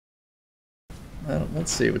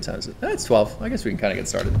Let's see, what time is it? It's 12. I guess we can kind of get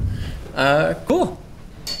started. Cool.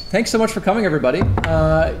 Thanks so much for coming, everybody.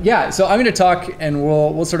 Yeah, so I'm going to talk, and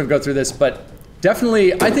we'll sort of go through this, but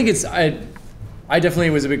definitely, I think I definitely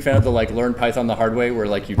was a big fan of the learn Python the hard way, where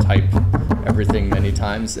you type everything many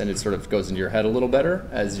times and it sort of goes into your head a little better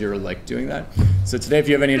as you're doing that. So today, if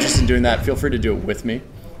you have any interest in doing that, feel free to do it with me.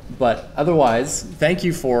 But otherwise, thank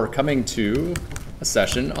you for coming to a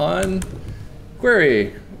session on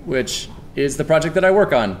QRI, which is the project that I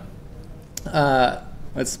work on.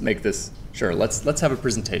 Let's make this, sure, let's have a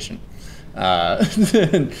presentation. So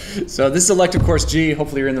this is elective course G.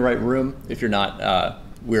 Hopefully you're in the right room. If you're not,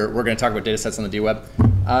 we're going to talk about datasets on the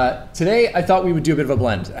DWeb. Today I thought we would do a bit of a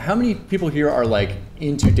blend. How many people here are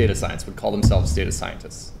into data science, would call themselves data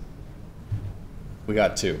scientists? We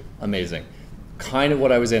got 2, amazing. Kind of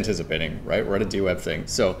what I was anticipating, right? We're at a DWeb thing.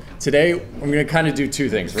 So today I'm going to kind of do 2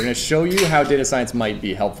 things. We're going to show you how data science might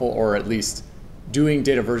be helpful, or at least doing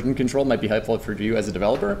data version control might be helpful for you as a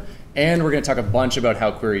developer. And we're going to talk a bunch about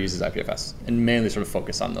how QRI uses IPFS and mainly sort of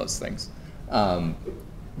focus on those things.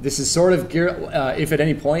 This is sort of if at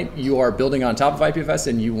any point you are building on top of IPFS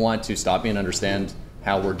and you want to stop me and understand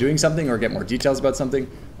how we're doing something or get more details about something,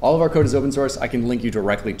 all of our code is open source. I can link you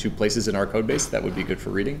directly to places in our code base that would be good for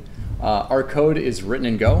reading. Our code is written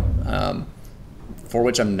in Go, for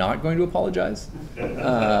which I'm not going to apologize.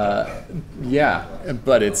 Yeah,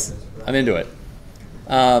 but I'm into it.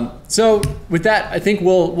 So with that, I think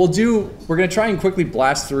we're going to try and quickly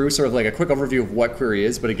blast through sort of a quick overview of what QRI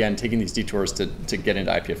is, but again, taking these detours to get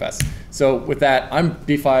into IPFS. So with that, I'm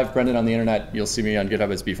B5, Brendan on the internet. You'll see me on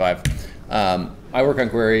GitHub as B5. I work on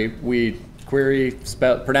QRI.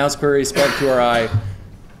 Pronounced QRI, spelled QRI.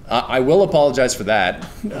 I will apologize for that.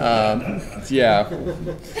 Yeah,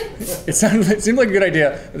 it seemed like a good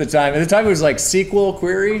idea at the time. At the time, it was SQL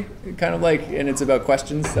query, kind of and it's about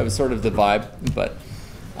questions. That was sort of the vibe. But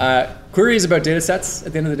QRI is about data sets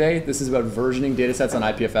at the end of the day. This is about versioning data sets on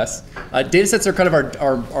IPFS. Data sets are kind of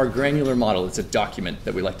our granular model. It's a document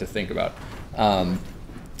that we like to think about.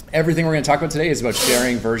 Everything we're going to talk about today is about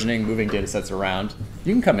sharing, versioning, moving data sets around.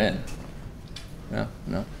 You can come in.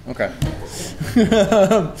 No? Okay.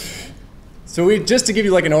 So just to give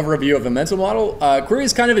you an overview of a mental model, QRI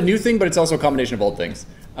is kind of a new thing, but it's also a combination of old things.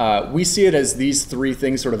 We see it as these 3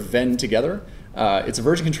 things sort of vend together. It's a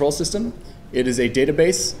version control system, it is a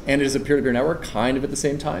database, and it is a peer-to-peer network kind of at the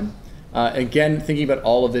same time. Again, thinking about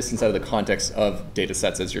all of this inside of the context of data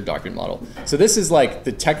sets as your document model. So this is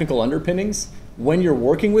the technical underpinnings. When you're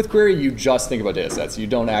working with QRI, you just think about data sets. You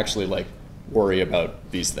don't actually worry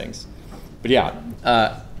about these things. But yeah,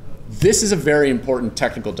 this is a very important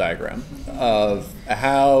technical diagram of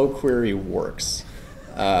how QRI works.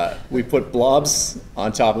 We put blobs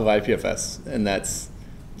on top of IPFS, and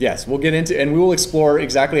yes, we'll get into, and we will explore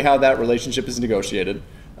exactly how that relationship is negotiated.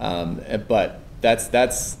 But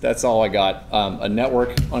that's all I got. A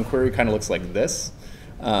network on QRI kind of looks like this.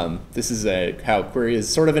 This is how QRI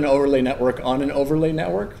is sort of an overlay network on an overlay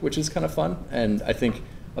network, which is kind of fun, and I think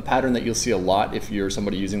a pattern that you'll see a lot if you're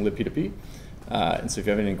somebody using libp2p. And so if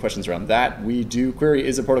you have any questions around that, QRI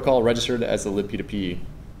is a protocol registered as a libp2p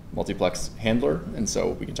multiplex handler, and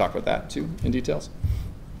so we can talk about that too in details.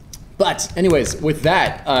 But anyways, with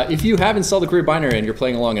that, if you have installed the QRI binary and you're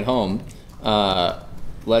playing along at home,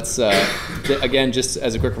 let's, again, just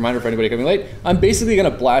as a quick reminder for anybody coming late, I'm basically going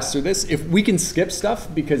to blast through this. If we can skip stuff,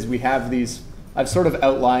 because we have these, I've sort of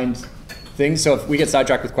outlined things, so if we get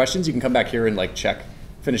sidetracked with questions, you can come back here and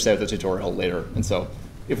finish out the tutorial later. And so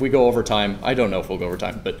if we go over time, I don't know if we'll go over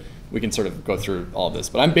time, but we can sort of go through all of this.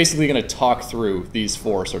 But I'm basically going to talk through these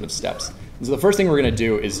 4 sort of steps. And so the first thing we're going to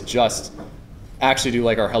do is just actually do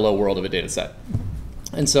our hello world of a data set.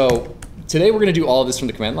 And so today we're going to do all of this from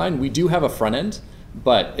the command line. We do have a front end,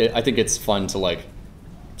 but I think it's fun to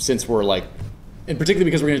since we're and particularly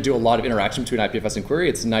because we're going to do a lot of interaction between IPFS and QRI,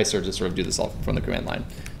 it's nicer to sort of do this all from the command line.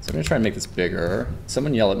 So I'm going to try and make this bigger.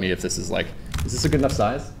 Someone yell at me if this is is this a good enough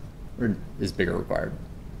size, or is bigger required?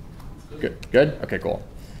 Good? Okay, cool.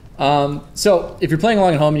 So if you're playing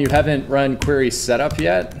along at home and you haven't run QRI setup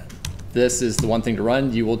yet, this is the one thing to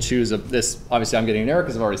run. You will choose this. Obviously, I'm getting an error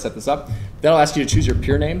because I've already set this up. That'll ask you to choose your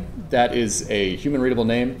peer name. That is a human readable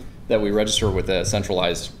name that we register with a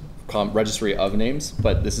centralized registry of names.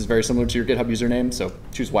 But this is very similar to your GitHub username, so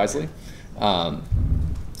choose wisely.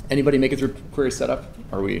 Anybody make it through QRI setup?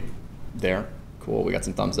 Are we there? Cool. We got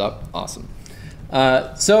some thumbs up. Awesome.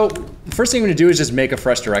 So the first thing I'm going to do is just make a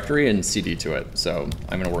fresh directory and cd to it. So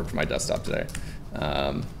I'm going to work from my desktop today.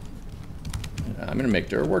 I'm going to make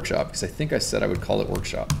dir workshop because I think I said I would call it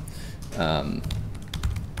workshop.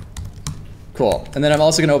 Cool. And then I'm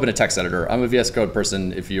also going to open a text editor. I'm a VS Code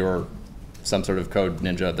person. If you're some sort of code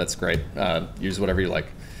ninja, that's great. Use whatever you like.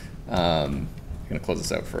 I'm going to close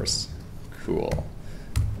this out first. Cool.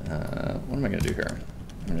 What am I going to do here?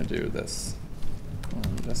 I'm going to do this.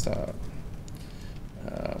 Desktop.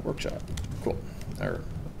 Workshop. Cool.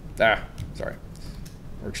 Sorry.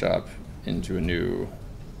 Workshop into a new,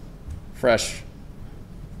 fresh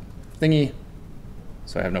thingy.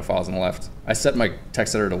 So I have no files on the left. I set my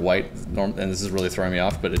text editor to white, and this is really throwing me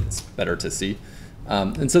off, but it's better to see.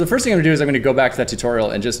 And so the first thing I'm going to do is I'm going to go back to that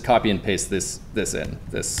tutorial and just copy and paste this in,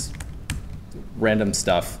 this random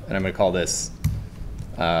stuff, and I'm going to call this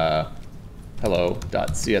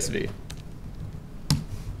hello.csv.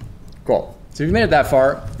 Cool. So if you made it that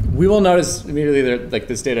far, we will notice immediately that like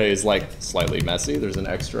this data is like slightly messy. There's an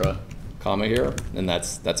extra comma here, and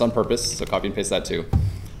that's on purpose. So copy and paste that too.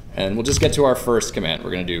 And we'll just get to our first command.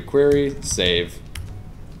 We're going to do query save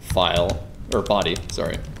file or body,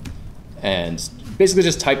 sorry, and basically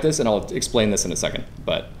just type this, and I'll explain this in a second.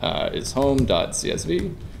 But is home.csv,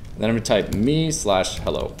 and then I'm going to type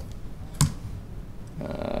me/hello.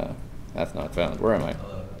 That's not found. Where am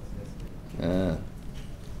I?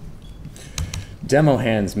 Demo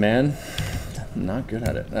hands, man. Not good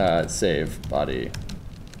at it. Save body.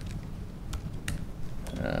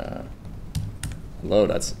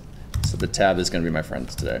 Hello. So the tab is going to be my friend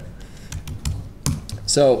today.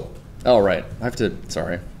 So, oh right, I have to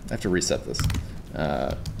reset this.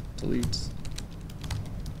 Delete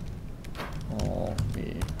all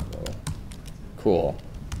me. Hello. Cool.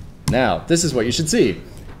 Now this is what you should see.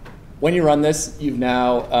 When you run this, you've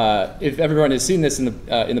now, if everyone has seen this in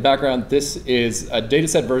the background, this is a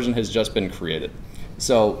dataset version has just been created.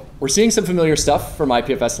 So we're seeing some familiar stuff from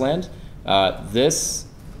IPFS land. This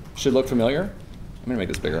should look familiar. I'm going to make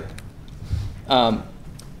this bigger.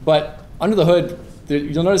 But under the hood,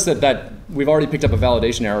 you'll notice that we've already picked up a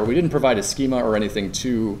validation error. We didn't provide a schema or anything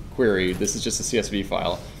to query. This is just a CSV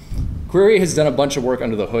file. Query has done a bunch of work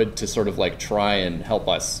under the hood to sort of like try and help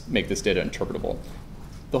us make this data interpretable.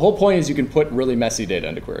 The whole point is you can put really messy data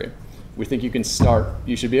into query. We think you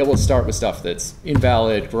should be able to start with stuff that's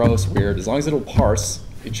invalid, gross, weird. As long as it'll parse,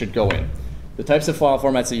 it should go in. The types of file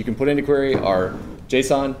formats that you can put into query are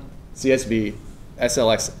JSON, CSV,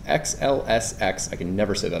 XLSX, I can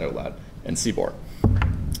never say that out loud, and CBOR.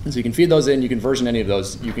 And so you can feed those in, you can version any of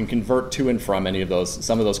those, you can convert to and from any of those.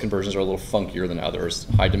 Some of those conversions are a little funkier than others.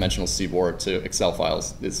 High dimensional CBOR to Excel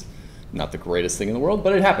files is not the greatest thing in the world,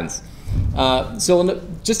 but it happens. So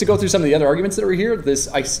just to go through some of the other arguments that were here,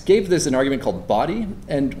 I gave this an argument called body,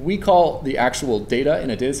 and we call the actual data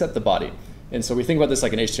in a data set the body. And so we think about this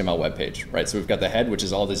like an HTML web page, right? So we've got the head, which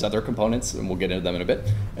is all these other components, and we'll get into them in a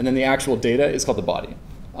bit. And then the actual data is called the body,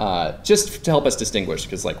 just to help us distinguish,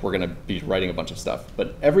 because like we're going to be writing a bunch of stuff.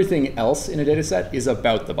 But everything else in a data set is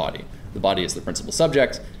about the body. The body is the principal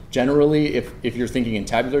subject. Generally, if you're thinking in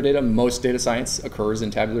tabular data, most data science occurs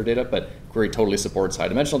in tabular data, but query totally supports high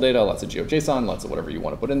dimensional data, lots of GeoJSON, lots of whatever you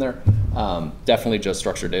want to put in there. Definitely just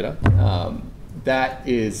structured data. That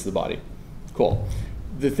is the body. Cool.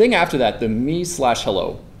 The thing after that, the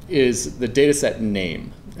me/hello, is the data set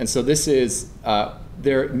name. And so this is,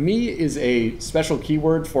 me is a special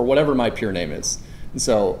keyword for whatever my peer name is. And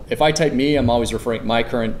so if I type me, I'm always referring,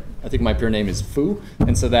 I think my peer name is foo.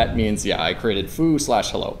 And so that means, yeah, I created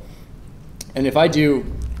foo/hello. And if I do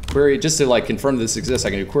query, just to like confirm this exists,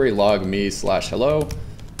 I can do query log me/hello.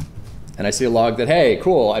 And I see a log that, hey,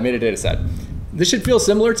 cool, I made a data set. This should feel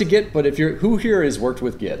similar to Git, but who here has worked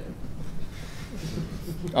with Git?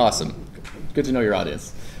 Awesome. Good to know your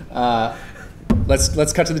audience.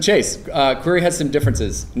 Let's cut to the chase. Query has some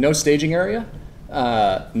differences. No staging area,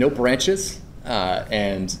 no branches,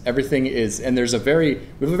 and everything is, and we have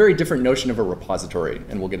a very different notion of a repository,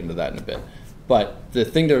 and we'll get into that in a bit. But the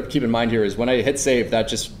thing to keep in mind here is when I hit save,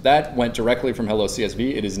 that went directly from hello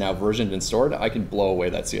CSV. It is now versioned and stored. I can blow away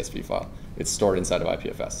that CSV file. It's stored inside of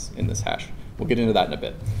IPFS in this hash. We'll get into that in a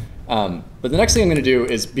bit. But the next thing I'm going to do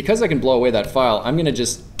is, because I can blow away that file, I'm going to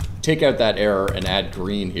just take out that error and add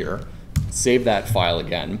green here, save that file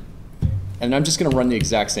again, and I'm just going to run the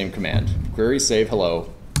exact same command. Query save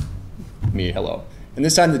hello, me hello. And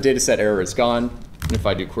this time the dataset error is gone. And if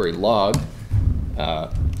I do query log,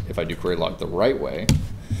 the right way,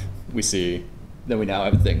 we see that we now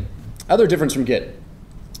have a thing. Other difference from Git,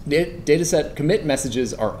 dataset commit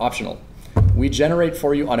messages are optional. We generate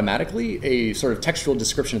for you automatically a sort of textual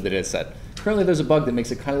description of the data set. Currently there's a bug that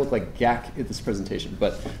makes it kind of look like GAC in this presentation,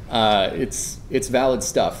 but it's valid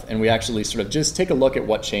stuff. And we actually sort of just take a look at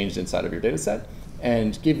what changed inside of your data set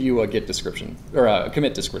and give you a Git description, or a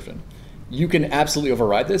commit description. you can absolutely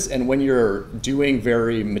override this. And when you're doing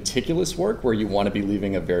very meticulous work where you want to be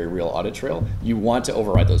leaving a very real audit trail, you want to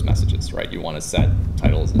override those messages, right? You want to set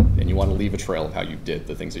titles and you want to leave a trail of how you did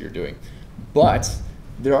the things that you're doing. But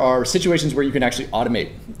there are situations where you can actually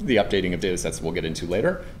automate the updating of data sets we'll get into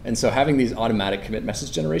later. And so having these automatic commit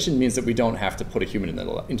message generation means that we don't have to put a human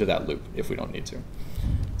into that loop if we don't need to.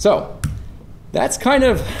 So that's kind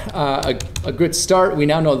of a good start. We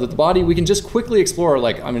now know that the body, we can just quickly explore,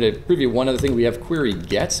 like I'm going to preview one other thing. We have query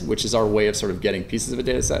get, which is our way of sort of getting pieces of a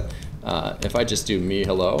data set. If I just do me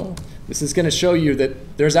hello, this is going to show you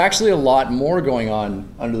that there's actually a lot more going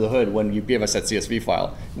on under the hood when you give us that CSV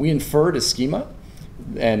file. We inferred a schema,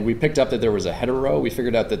 and we picked up that there was a header row. We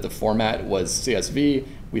figured out that the format was CSV.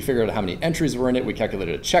 We figured out how many entries were in it. We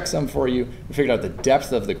calculated a checksum for you. We figured out the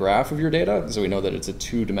depth of the graph of your data, so we know that it's a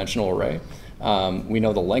 2-dimensional array. We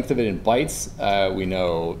know the length of it in bytes.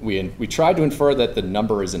 We tried to infer that the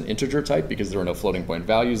number is an integer type because there are no floating point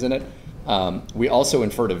values in it. We also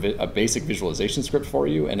inferred a basic visualization script for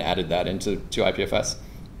you and added that into IPFS.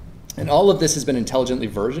 And all of this has been intelligently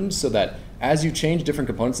versioned so that as you change different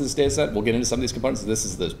components of this data set, we'll get into some of these components. This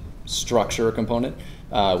is the structure component,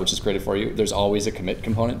 which is created for you. There's always a commit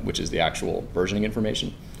component, which is the actual versioning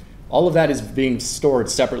information. All of that is being stored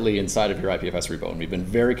separately inside of your IPFS repo, and we've been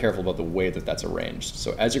very careful about the way that that's arranged.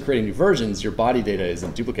 So as you're creating new versions, your body data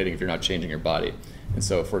isn't duplicating if you're not changing your body. And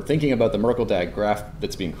so if we're thinking about the Merkle-DAG graph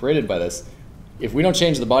that's being created by this, if we don't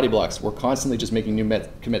change the body blocks, we're constantly just making new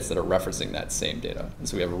commits that are referencing that same data. And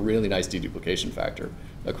so we have a really nice deduplication factor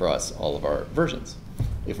across all of our versions.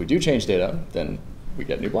 If we do change data, then we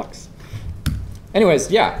get new blocks.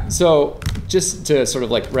 Anyways, yeah, so just to sort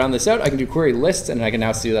of like round this out, I can do query lists, and I can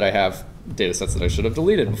now see that I have data sets that I should have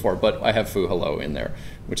deleted before, but I have foo hello in there,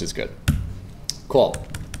 which is good. Cool.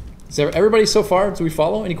 So everybody so far, do we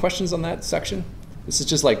follow? Any questions on that section? This is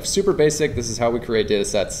just like super basic. This is how we create data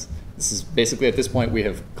sets. This is basically, at this point, we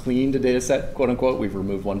have cleaned a data set, quote unquote. We've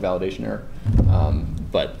removed one validation error.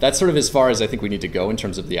 But that's sort of as far as I think we need to go in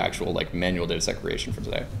terms of the actual like manual data set creation for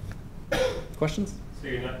today. Questions? So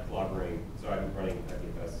you're not collaborating. So I'm running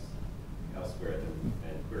IPFS elsewhere than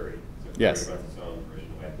query. So query Yes. runs its own version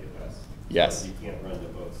of IPFS. Yes. So you can't run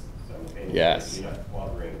them both simultaneously. Yes. You're not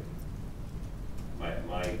collaborating my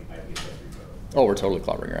IPFS repo. Oh, we're totally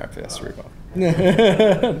collaborating our IPFS repo.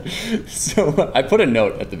 So I put a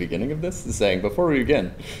note at the beginning of this saying, before we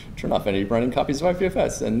begin, turn off any running copies of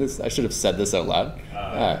IPFS. And this, I should have said this out loud.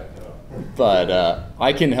 But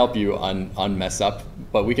I can help you unmess up.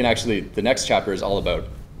 But we can actually, the next chapter is all about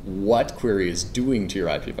what query is doing to your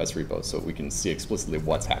IPFS repo, so we can see explicitly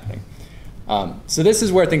what's happening. So this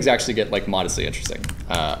is where things actually get like modestly interesting.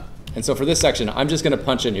 And so for this section, I'm just going to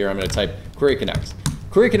punch in here. I'm going to type query connect.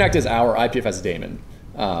 Query connect is our IPFS daemon.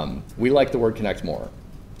 We like the word connect more.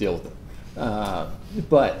 Deal with it.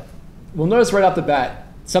 But we'll notice right off the bat,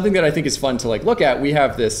 something that I think is fun to like look at. We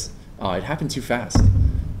have this, oh, it happened too fast.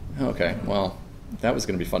 Okay, well, that was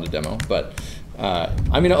going to be fun to demo. But I'm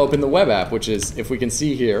going to open the web app, which is, if we can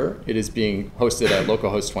see here, it is being hosted at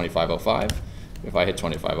localhost 2505. If I hit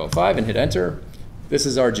 2505 and hit enter, this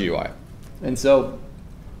is our GUI. And so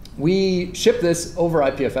we ship this over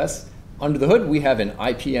IPFS. Under the hood, we have an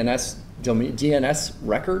IPNS DNS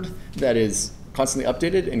record that is constantly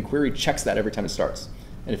updated, and query checks that every time it starts.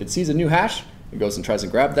 And if it sees a new hash, it goes and tries to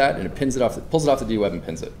grab that, and it pulls it off the D-Web and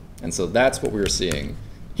pins it. And so that's what we were seeing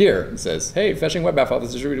here. It says, hey, fetching web app file, this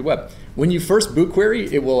is distributed web. When you first boot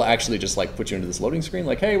query, it will actually just like put you into this loading screen,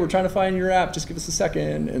 like, hey, we're trying to find your app, just give us a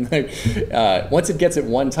second. And like, once it gets it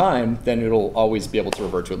one time, then it'll always be able to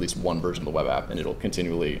revert to at least one version of the web app, and it'll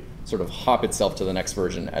continually sort of hop itself to the next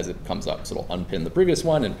version as it comes up. So it'll unpin the previous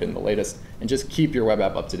one and pin the latest, and just keep your web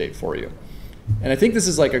app up to date for you. And I think this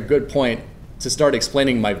is like a good point to start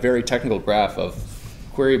explaining my very technical graph of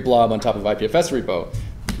query blob on top of IPFS repo.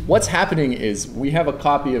 What's happening is we have a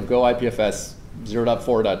copy of Go IPFS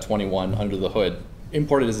 0.4.21 under the hood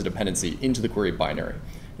imported as a dependency into the query binary.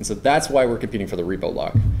 And so that's why we're competing for the repo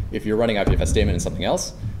lock. If you're running IPFS daemon and something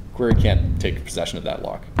else, query can't take possession of that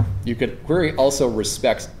lock. Query also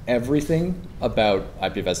respects everything about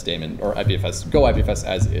IPFS daemon or IPFS, Go IPFS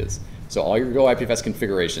as is. So all your Go IPFS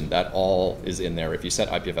configuration, that all is in there. If you set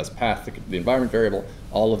IPFS path, the environment variable,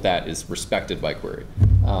 all of that is respected by query.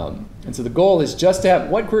 And so the goal is just to have,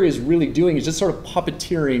 what query is really doing is just sort of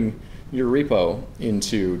puppeteering your repo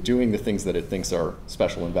into doing the things that it thinks are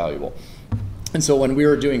special and valuable. And so when we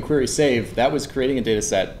were doing query save, that was creating a data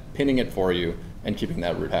set, pinning it for you, and keeping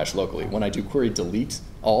that root hash locally. When I do query delete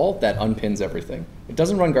all, that unpins everything. It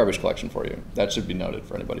doesn't run garbage collection for you. That should be noted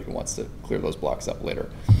for anybody who wants to clear those blocks up later.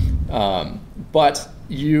 But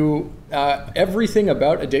everything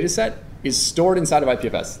about a data set is stored inside of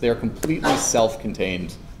IPFS. They are completely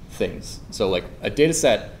self-contained things. So like a data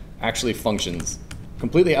set actually functions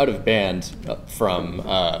completely out of band from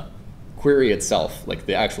query itself. Like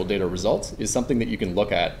the actual data result is something that you can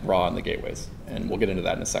look at raw in the gateways. And we'll get into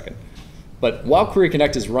that in a second. But while Query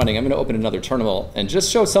Connect is running, I'm going to open another terminal and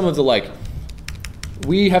just show some of the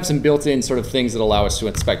we have some built-in sort of things that allow us to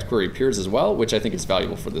inspect query peers as well, which I think is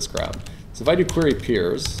valuable for this crowd. So if I do query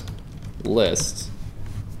peers list,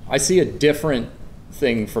 I see a different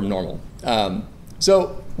thing from normal.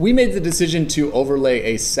 So we made the decision to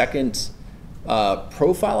overlay a second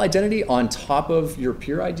profile identity on top of your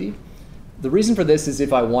peer ID. The reason for this is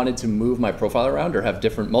if I wanted to move my profile around or have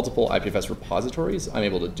multiple IPFS repositories, I'm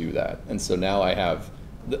able to do that. And so now I have,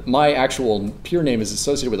 my actual peer name is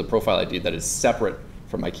associated with a profile ID that is separate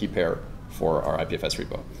from my key pair for our IPFS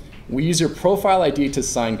repo. We use your profile ID to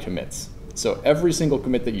sign commits. So every single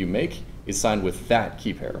commit that you make is signed with that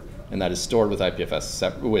key pair, and that is stored with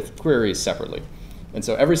IPFS with queries separately. And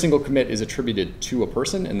so every single commit is attributed to a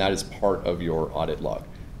person, and that is part of your audit log.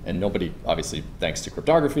 And nobody, obviously, thanks to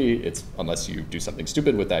cryptography, unless you do something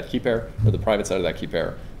stupid with that key pair or the private side of that key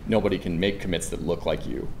pair, nobody can make commits that look like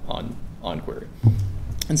you on query.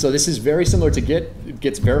 And so this is very similar to Git. It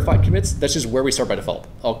gets verified commits. That's just where we start by default.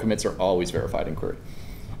 All commits are always verified in query.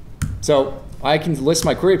 So I can list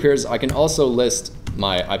my query peers. I can also list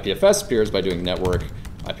my IPFS peers by doing network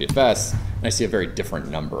IPFS, and I see a very different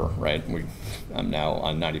number, right? I'm now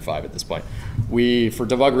on 95 at this point. For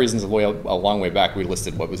debug reasons, a long way back, we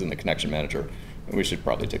listed what was in the connection manager, and we should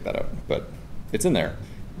probably take that out, but it's in there.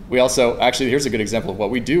 We also, actually, here's a good example of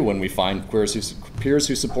what we do when we find peers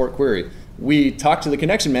who support query. We talk to the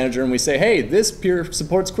connection manager and we say, hey, this peer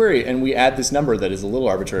supports query, and we add this number that is a little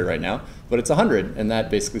arbitrary right now, but it's 100, and that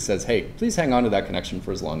basically says, hey, please hang on to that connection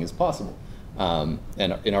for as long as possible. And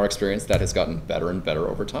in our experience, that has gotten better and better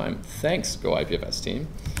over time. Thanks, Go IPFS team.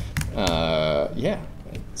 Yeah,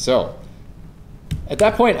 so at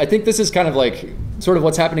that point, I think this is kind of like sort of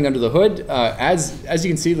what's happening under the hood. As you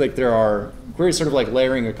can see, like there are queries sort of like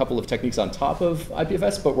layering a couple of techniques on top of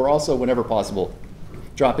IPFS, but we're also, whenever possible,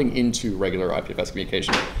 dropping into regular IPFS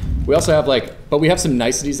communication. We also have but we have some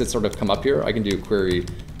niceties that sort of come up here. I can do query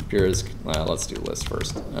peers, let's do list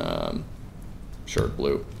first. Sure,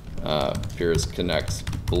 blue. Peers connect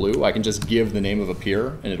blue. I can just give the name of a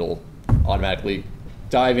peer and it'll automatically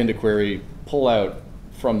dive into query, pull out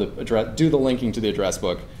from the address, do the linking to the address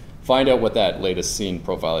book, find out what that latest seen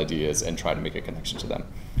profile ID is, and try to make a connection to them.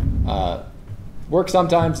 Works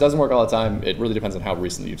sometimes, doesn't work all the time. It really depends on how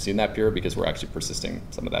recently you've seen that peer, because we're actually persisting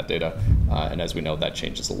some of that data. And as we know, that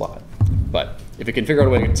changes a lot. But if it can figure out a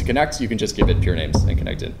way to connect, you can just give it peer names and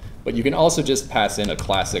connect it. But you can also just pass in a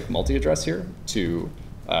classic multi-address here to,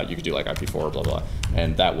 you could do like IP4, blah, blah,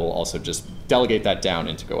 and that will also just delegate that down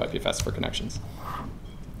into Go IPFS for connections.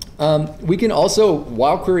 We can also,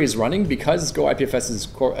 while query is running, because Go IPFS's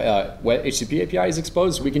HTTP API is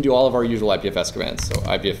exposed, we can do all of our usual IPFS commands. So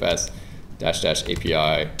IPFS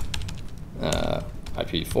 --API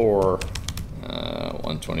IP4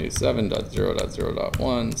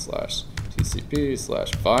 127.0.0.1 /TCP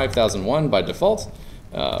 /5001 by default,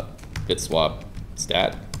 bitswap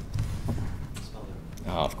stat.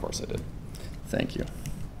 Oh, of course I did. Thank you.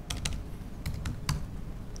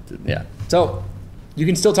 Yeah. So you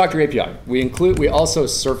can still talk to your API. We also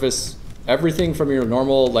surface everything from your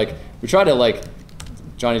normal, we try to,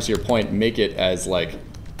 Johnny, to your point, make it as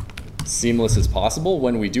seamless as possible.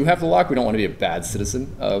 When we do have the lock, we don't want to be a bad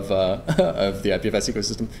citizen of the IPFS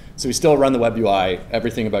ecosystem. So we still run the web UI.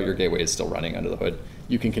 Everything about your gateway is still running under the hood.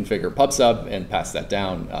 You can configure pub/sub and pass that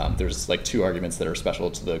down. There's 2 arguments that are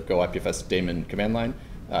special to the Go IPFS daemon command line.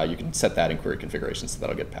 You can set that in query configuration, so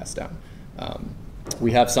that'll get passed down.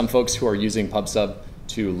 We have some folks who are using pub/sub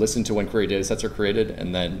to listen to when query datasets are created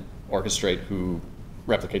and then orchestrate who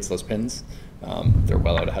replicates those pins. They're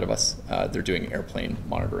well out ahead of us. They're doing airplane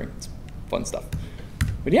monitoring. It's fun stuff.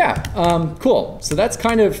 But yeah, cool. So that's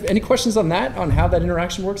kind of, any questions on that, on how that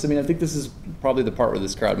interaction works? I mean, I think this is probably the part where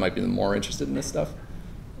this crowd might be more interested in this stuff.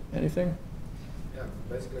 Anything? Yeah,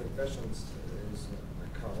 basically the question is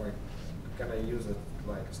how, can I use it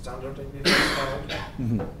like a standard API file?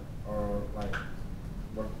 Or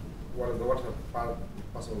what are the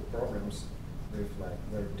possible problems with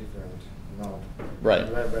very different nodes? Right.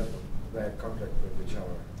 They conflict with each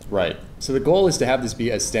other. Right. So the goal is to have this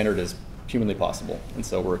be as standard as humanly possible. And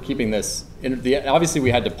so we're keeping this, obviously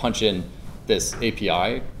we had to punch in this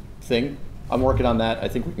API thing. I'm working on that. I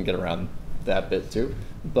think we can get around that bit too.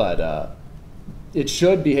 But it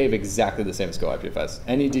should behave exactly the same as Go IPFS.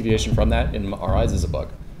 Any deviation from that, in our eyes, is a bug.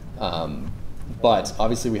 But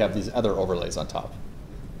obviously we have these other overlays on top.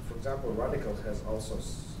 For example, Radical has also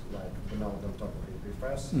like the node on top of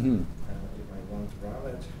IPFS, Mm-hmm. and if I want to run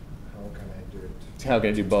it, how can I do it? How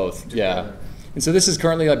can I do both? Together? Yeah. And so this is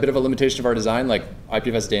currently a bit of a limitation of our design, like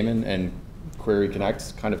IPFS daemon and Query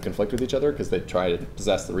Connect kind of conflict with each other because they try to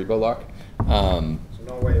possess the repo lock. So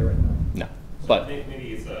no way right now. No, So but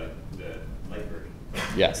maybe it's the light version.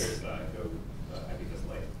 Yes. There's Go IPFS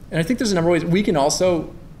Lite. and I think there's a number of ways we can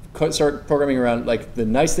also start programming around. Like the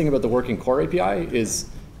nice thing about the working Core API is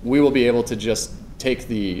we will be able to just take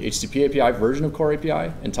the HTTP API version of Core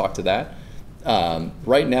API and talk to that.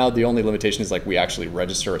 Right now, the only limitation is like we actually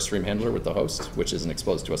register a stream handler with the host, which isn't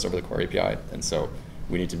exposed to us over the Core API, and so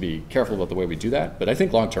we need to be careful about the way we do that. But I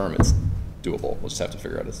think long term, it's doable. We'll just have to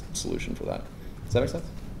figure out a solution for that. Does that make sense?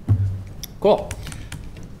 Cool.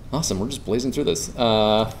 Awesome. We're just blazing through this.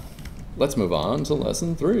 Let's move on to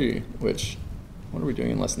lesson 3. Which, what are we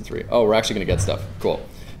doing in lesson 3? Oh, we're actually going to get stuff. Cool.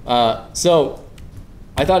 So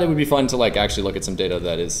I thought it would be fun to like actually look at some data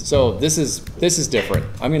that is. So this is different.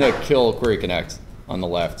 I'm going to kill Query Connect on the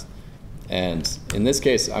left, and in this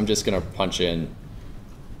case, I'm just going to punch in.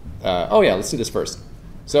 Oh yeah, let's do this first.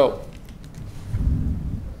 So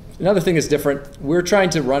another thing is different. We're trying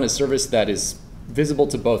to run a service that is visible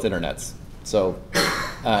to both internets. So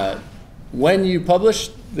when you publish,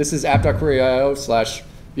 this is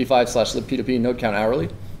app.query.io/v5/libp2p node count hourly.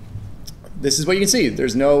 This is what you can see.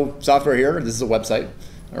 There's no software here. This is a website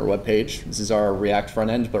or web page. This is our React front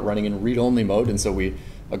end, but running in read-only mode. And so we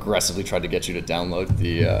aggressively tried to get you to download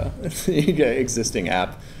the existing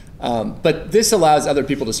app. But this allows other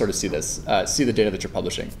people to sort of see this, see the data that you're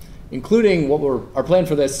publishing, including our plan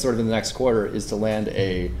for this sort of in the next quarter is to land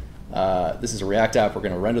this is a React app. We're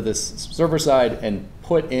going to render this server side and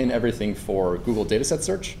put in everything for Google Dataset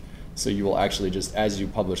search. So you will actually just, as you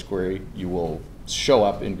publish query, you will show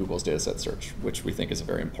up in Google's Dataset search, which we think is a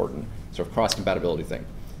very important sort of cross-compatibility thing.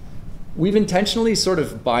 We've intentionally sort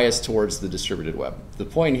of biased towards the distributed web. The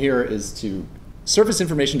point here is to surface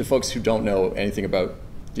information to folks who don't know anything about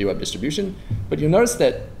the web distribution. But you'll notice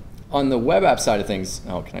that on the web app side of things,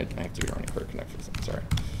 I have to be running Query Connect for this, sorry.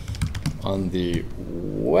 On the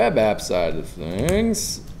web app side of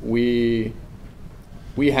things, we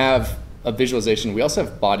have a visualization. We also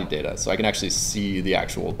have body data, so I can actually see the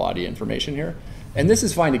actual body information here. And this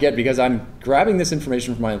is fine to get because I'm grabbing this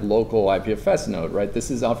information from my local IPFS node, right?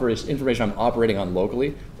 This is information I'm operating on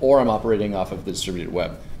locally, or I'm operating off of the distributed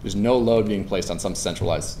web. There's no load being placed on some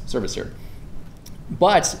centralized service here.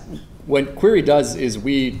 But what Query does is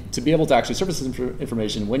to be able to actually surface this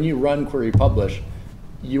information, when you run Query Publish,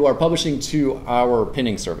 you are publishing to our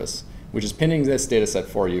pinning service, which is pinning this data set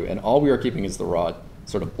for you, and all we are keeping is the raw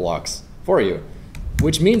sort of blocks for you,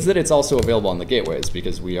 which means that it's also available on the gateways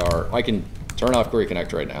because I can turn off Query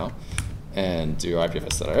Connect right now and do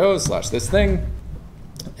ipfs.io/this thing,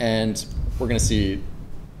 and we're going to see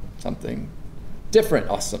something different.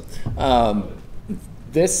 Awesome. And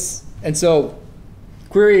so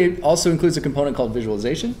Query also includes a component called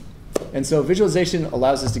visualization. And so visualization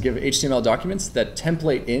allows us to give HTML documents that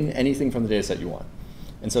template in anything from the dataset you want.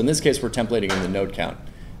 And so in this case, we're templating in the node count.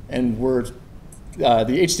 And the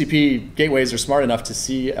HTTP gateways are smart enough to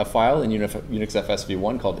see a file in UnixFS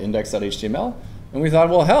v1 called index.html. And we thought,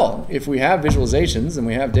 well, hell, if we have visualizations and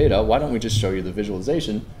we have data, why don't we just show you the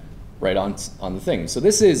visualization right on the thing? So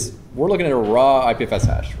we're looking at a raw IPFS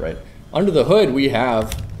hash, right? Under the hood, we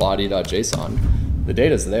have body.json. The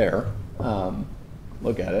data's there.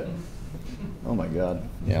 Look at it. Oh my God.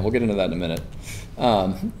 Yeah, we'll get into that in a minute.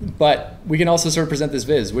 But we can also sort of present this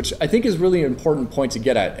viz, which I think is really an important point to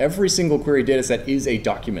get at. Every single query dataset is a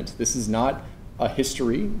document. This is not a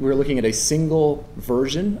history. We're looking at a single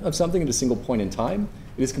version of something at a single point in time.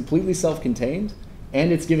 It is completely self-contained,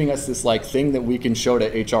 and it's giving us this like thing that we can show to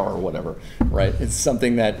HR or whatever, right? It's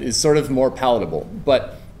something that is sort of more palatable.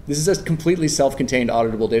 But this is a completely self-contained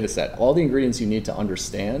auditable data set. All the ingredients you need to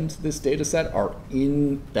understand this data set are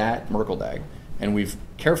in that Merkle DAG. And we've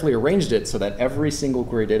carefully arranged it so that every single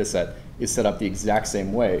query data set is set up the exact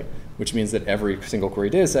same way, which means that every single query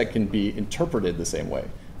data set can be interpreted the same way.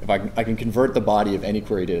 If I can convert the body of any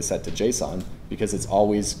query data set to JSON because it's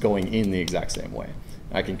always going in the exact same way.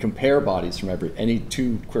 I can compare bodies from any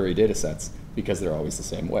 2 query data sets because they're always the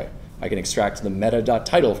same way. I can extract the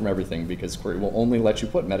meta.title from everything because Query will only let you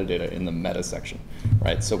put metadata in the meta section,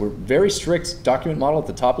 right? So we're very strict document model at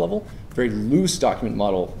the top level, very loose document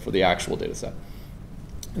model for the actual data set.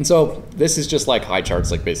 And so this is just like high charts,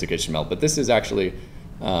 like basic HTML, but this is actually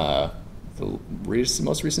the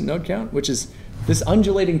most recent node count, which is this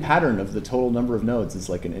undulating pattern of the total number of nodes is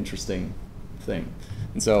like an interesting thing.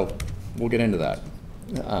 And so we'll get into that.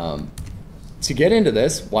 to get into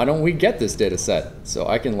this, why don't we get this data set? So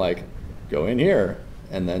I can like go in here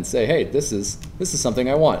and then say, hey, this is something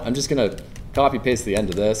I want. I'm just gonna copy paste the end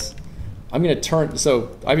of this. I'm gonna turn, so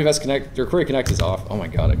IPFS Connect, or Query Connect is off. Oh my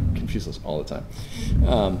God, I confuse this all the time.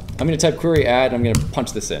 I'm gonna type query add, I'm gonna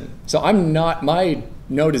punch this in. So I'm not, my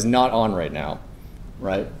node is not on right now,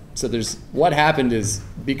 right? So there's, what happened is,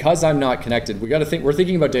 because I'm not connected, we're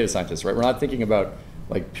thinking about data scientists, right? We're not thinking about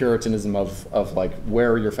like puritanism of like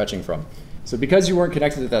where you're fetching from. So because you weren't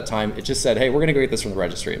connected at that time, it just said, hey, we're gonna go get this from the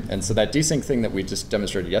registry. And so that desync thing that we just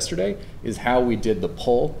demonstrated yesterday is how we did the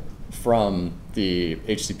pull from the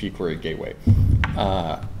HTTP query gateway.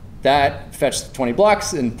 That fetched 20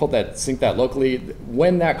 blocks and synced that locally.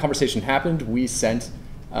 When that conversation happened, we sent,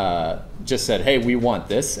 just said, hey, we want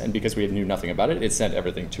this. And because we knew nothing about it, it sent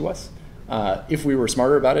everything to us. If we were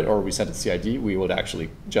smarter about it, or we sent it CID, we would actually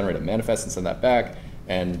generate a manifest and send that back.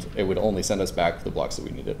 And it would only send us back the blocks that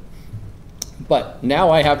we needed. But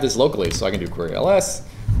now I have this locally, so I can do query ls,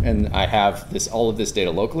 and I have all of this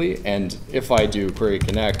data locally. And if I do query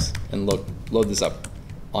connect and load this up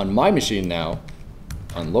on my machine now,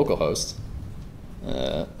 on localhost,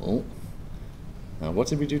 what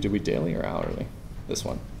did we do? Did we daily or hourly? This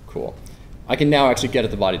one, cool. I can now actually get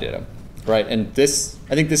at the body data, right? And this,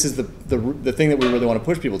 I think this is the thing that we really want to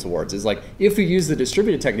push people towards, is like, if we use the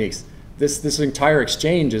distributed techniques, this entire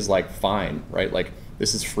exchange is like fine, right? Like,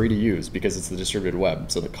 this is free to use because it's the distributed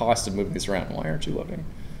web. So the cost of moving this around, why aren't you loading?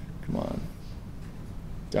 Come on.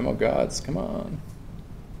 Demo gods, come on.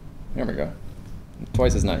 There we go.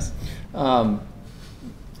 Twice as nice.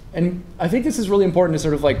 And I think this is really important to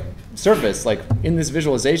sort of like surface, like in this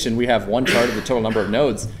visualization, we have one chart of the total number of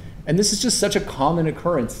nodes. And this is just such a common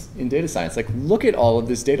occurrence in data science. Like, look at all of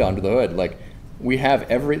this data under the hood. Like, we have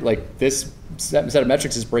this set of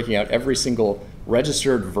metrics is breaking out every single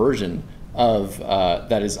registered version of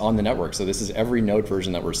that is on the network. So this is every node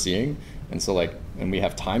version that we're seeing. And so and we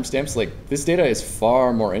have timestamps. Like, this data is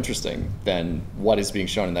far more interesting than what is being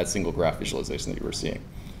shown in that single graph visualization that you were seeing.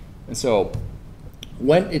 And so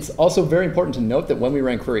it's also very important to note that when we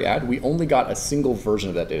ran query add, we only got a single version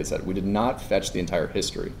of that data set. We did not fetch the entire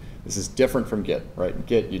history. This is different from Git, right? In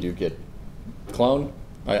Git, you do Git clone.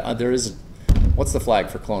 There is, what's the flag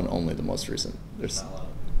for clone only, the most recent? Shallow.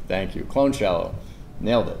 Thank you, clone shallow.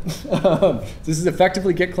 Nailed it. This is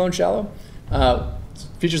effectively Git clone shallow.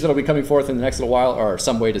 Features that will be coming forth in the next little while are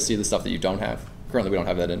some way to see the stuff that you don't have. Currently, we don't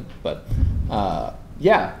have that in, but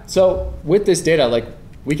yeah. So with this data, like,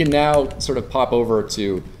 we can now sort of pop over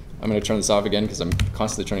to, I'm going to turn this off again because I'm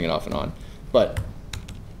constantly turning it off and on. But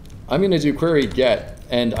I'm going to do query get,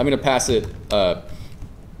 and I'm going to pass it a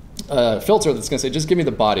filter that's going to say, just give me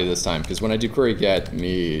the body this time, because when I do query get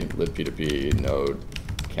me libp2p node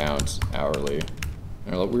count hourly,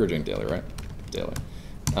 we were doing daily, right? Daily.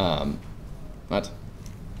 What?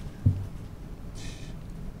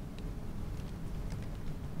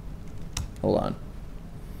 Hold on.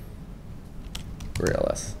 Query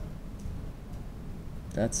ls.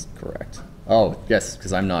 That's correct. Oh, yes,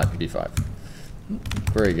 because I'm not B5.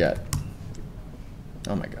 Query get.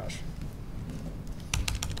 Oh my gosh.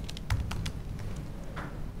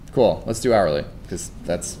 Cool, let's do hourly, because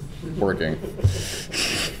that's working.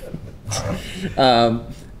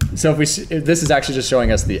 So if this is actually just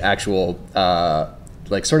showing us the actual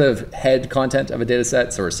sort of head content of a data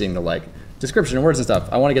set. So we're seeing the description and words and stuff.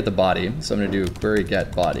 I want to get the body, so I'm going to do query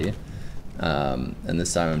get body. And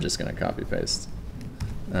this time I'm just going to copy paste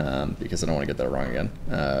because I don't want to get that wrong again.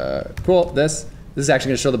 Cool, this is actually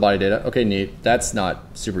going to show the body data. Okay, neat. That's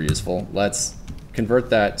not super useful. Let's convert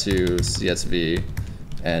that to CSV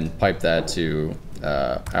and pipe that to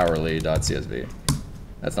hourly.csv.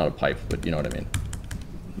 That's not a pipe, but you know what I mean.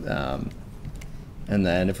 And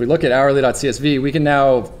then if we look at hourly.csv, we can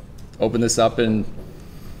now open this up in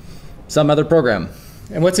some other program.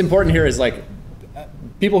 And what's important here is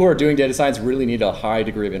people who are doing data science really need a high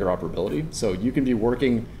degree of interoperability. So you can be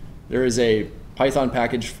working, there is a Python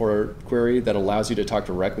package for query that allows you to talk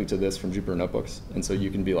directly to this from Jupyter Notebooks. And so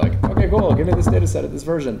you can be like, okay, cool, give me this data set at this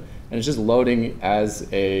version. And it's just loading as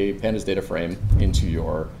a pandas data frame into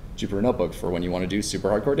your Jupyter Notebook for when you want to do super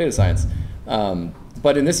hardcore data science.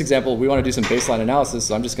 But in this example, we want to do some baseline analysis.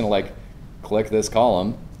 So I'm just going to click this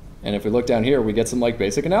column. And if we look down here, we get some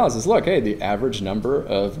basic analysis. Look, hey, the average number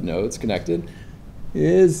of nodes connected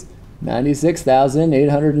is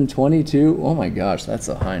 96,822. Oh my gosh, that's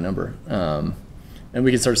a high number. And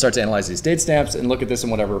we can sort of start to analyze these date stamps and look at this in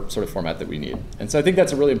whatever sort of format that we need. And so I think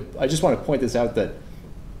that's I just want to point this out that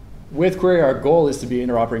with query, our goal is to be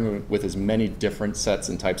interoperating with as many different sets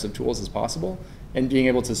and types of tools as possible and being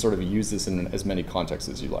able to sort of use this in as many contexts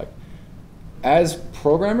as you like. as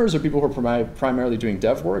programmers or people who are primarily doing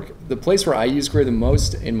dev work, the place where I use query the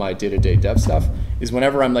most in my day-to-day dev stuff is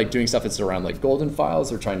whenever I'm like doing stuff that's around like golden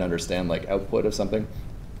files or trying to understand like output of something.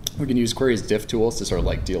 We can use query as diff tools to sort of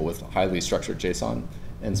like deal with highly structured JSON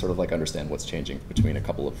and sort of like understand what's changing between a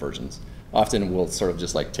couple of versions. Often we'll sort of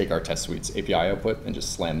just like take our test suite's API output and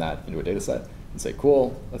just slam that into a data set and say,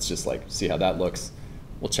 cool, let's just like see how that looks.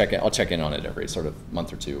 We'll check it. I'll check in on it every sort of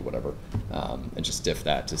month or two, whatever, and just diff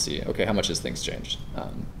that to see, okay, how much has things changed?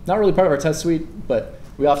 Not really part of our test suite, but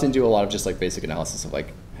we often do a lot of just like basic analysis of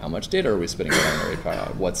like how much data are we spitting out on our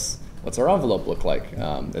API? What's our envelope look like?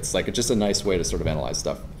 It's like just a nice way to sort of analyze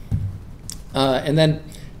stuff. And then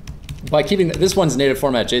by keeping this one's native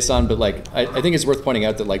format JSON, but like I think it's worth pointing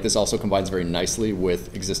out that like this also combines very nicely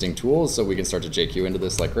with existing tools, so we can start to JQ into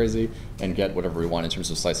this like crazy and get whatever we want in terms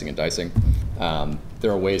of slicing and dicing.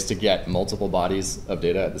 There are ways to get multiple bodies of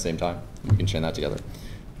data at the same time. We can chain that together.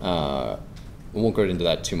 We won't go into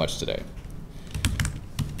that too much today.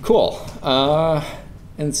 Cool.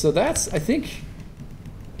 And so that's, I think,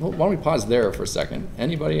 well, why don't we pause there for a second?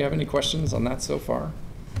 Anybody have any questions on that so far?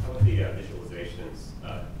 How about the visualizations?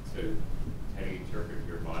 So how do you interpret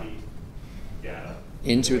your body data?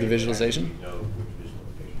 Into the visualization? You know which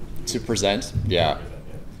visualization to present? Yeah.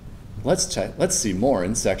 Let's see more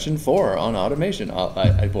in section 4 on automation.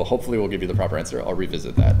 I will hopefully we'll give you the proper answer. I'll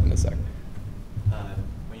revisit that in a second.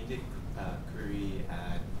 When you did query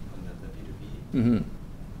add on the P2P,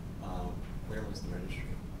 where was the registry?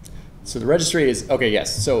 So the registry is, okay,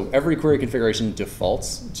 yes. So every query configuration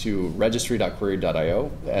defaults to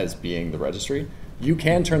registry.query.io as being the registry. You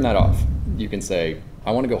can turn that off. You can say,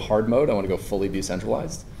 I want to go hard mode. I want to go fully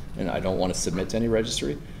decentralized, and I don't want to submit to any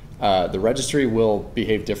registry. The registry will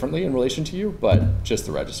behave differently in relation to you, but just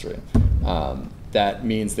the registry. That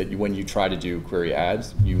means that when you try to do query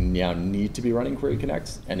adds, you now need to be running Query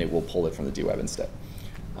Connect, and it will pull it from the DWeb instead.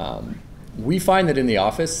 We find that in the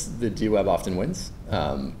office, the DWeb often wins,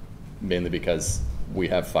 mainly because we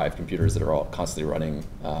have 5 computers that are all constantly running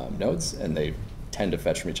nodes, and they tend to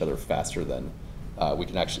fetch from each other faster than we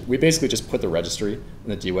can actually. We basically just put the registry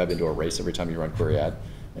and the DWeb into a race every time you run query add.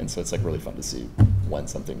 And so it's like really fun to see when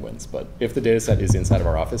something wins. But if the data set is inside of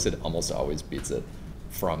our office, it almost always beats it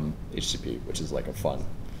from HTTP, which is like a fun,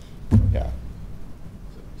 yeah.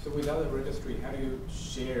 So without a registry, how do you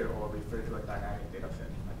share or refer to a dynamic data set?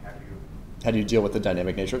 Like how do you deal with the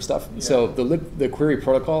dynamic nature of stuff? Yeah. So the query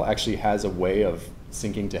protocol actually has a way of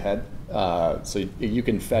syncing to head. So you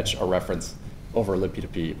can fetch a reference over a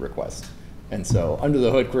libp2p request. And so under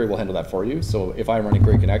the hood, query will handle that for you. So if I'm running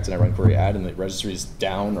Query Connect and I run query add and the registry is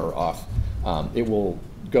down or off, it will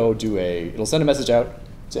go do it'll send a message out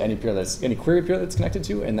to any query peer that's connected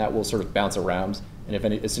to, and that will sort of bounce around. And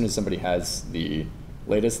as soon as somebody has the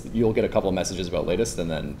latest, you'll get a couple of messages about latest,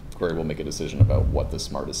 and then query will make a decision about what the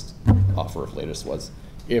smartest offer of latest was.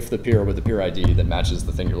 If the peer with the peer ID that matches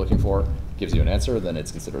the thing you're looking for gives you an answer, then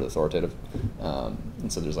it's considered authoritative.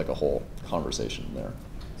 And so there's like a whole conversation there.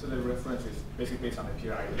 So the reference is basically based on the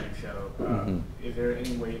peer ID. So is there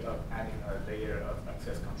any way of adding a layer of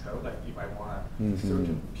access control? Like if I want a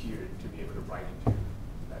certain peer to be able to write into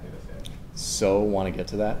that data set? So want to get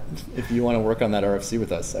to that. If you want to work on that RFC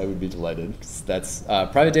with us, I would be delighted. That's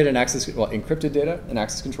private data and access, well, encrypted data and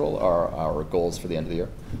access control are our goals for the end of the year.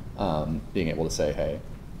 Being able to say, hey,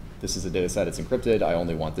 this is a data set, it's encrypted, I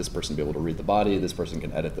only want this person to be able to read the body, this person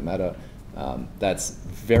can edit the meta. That's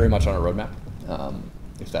very much on our roadmap.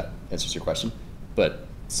 If that answers your question. But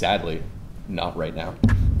sadly, not right now.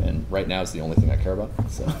 And right now is the only thing I care about.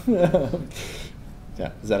 So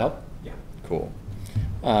yeah, does that help? Yeah. Cool.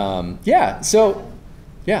 Yeah, so,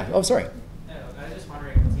 yeah, oh, sorry. I was just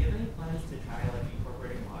wondering, do you have any plans to try like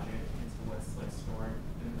incorporating logic into what's like stored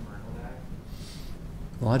in the Merkle DAG?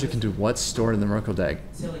 Logic into what's stored in the Merkle DAG?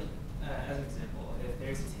 So like, as an example, if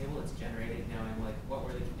there's a table that's generated knowing like what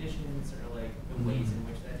were the conditions or like the ways in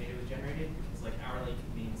which that data was generated, because like hourly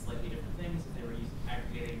can mean slightly different things if they were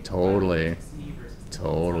aggregating Totally. C versus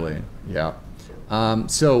Totally, yeah.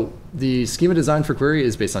 So the schema design for query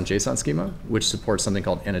is based on JSON schema, which supports something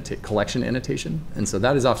called collection annotation. And so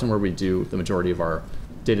that is often where we do the majority of our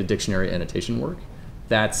data dictionary annotation work.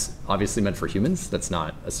 That's obviously meant for humans. That's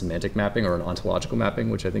not a semantic mapping or an ontological mapping,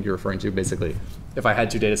 which I think you're referring to. Basically, if I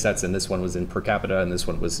had 2 data sets and this one was in per capita and this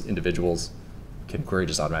one was individuals, can query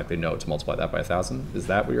just automatically know to multiply that by 1,000? Is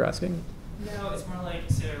that what you're asking? No, it's more like,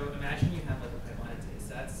 so imagine you have like a pipeline of data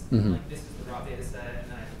sets, and like this is the raw data set,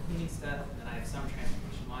 and then I have a cleaning step, and then I have some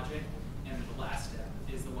transformation logic, and then the last step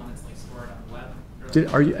is the one that's like stored on the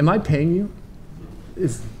web. Am I paying you?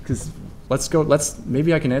 Because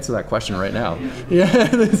maybe I can answer that question right now.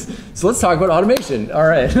 Yeah. So let's talk about automation. All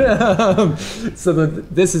right. So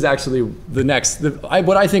this is actually the next,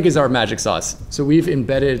 what I think is our magic sauce. So we've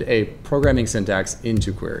embedded a programming syntax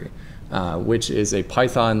into Query, which is a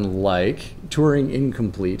Python-like Turing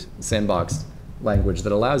incomplete sandbox language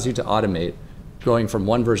that allows you to automate going from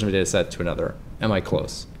one version of a data set to another. Am I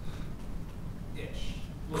close? Ish.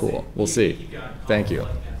 Cool. We'll see. Keep going. Thank you.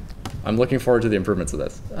 I'm looking forward to the improvements of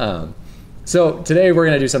this. So today we're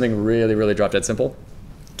going to do something really, really drop dead simple.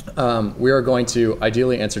 We are going to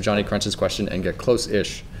ideally answer Johnny Crunch's question and get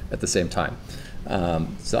close-ish at the same time.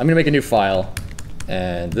 So I'm going to make a new file,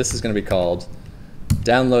 and this is going to be called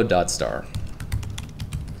download.star.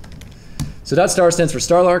 So .star stands for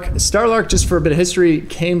Starlark. Starlark, just for a bit of history,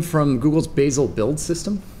 came from Google's Bazel build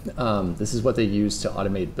system. This is what they use to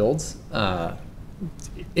automate builds.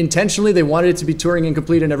 Intentionally, they wanted it to be Turing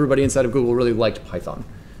incomplete, and everybody inside of Google really liked Python.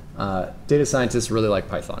 Data scientists really like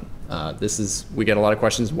Python. We get a lot of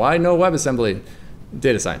questions, why no WebAssembly?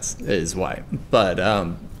 Data science is why. But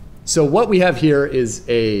so what we have here is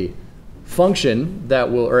a function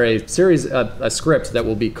that will, or a series, a script that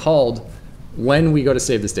will be called when we go to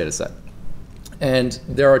save this data set. And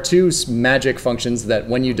there are two magic functions that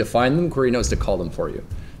when you define them, Query knows to call them for you.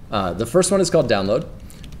 The first one is called download,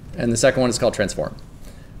 and the second one is called transform.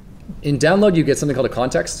 In download, you get something called a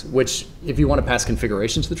context, which if you want to pass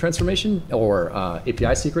configuration to the transformation or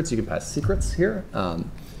API secrets, you can pass secrets here.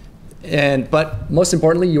 But most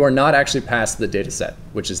importantly, you are not actually passed the data set,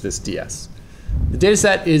 which is this DS. The data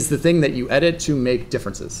set is the thing that you edit to make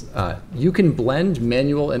differences. You can blend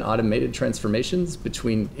manual and automated transformations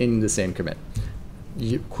in the same commit.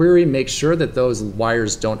 Query makes sure that those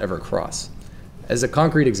wires don't ever cross. As a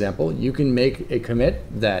concrete example, you can make a commit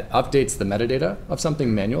that updates the metadata of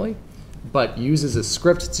something manually, but uses a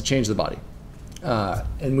script to change the body.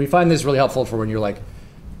 And we find this really helpful for when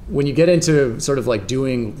you get into sort of like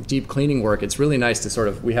doing deep cleaning work, it's really nice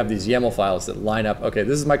to we have these YAML files that line up, okay,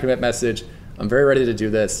 this is my commit message, I'm very ready to do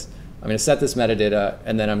this, I'm gonna set this metadata,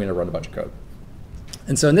 and then I'm gonna run a bunch of code.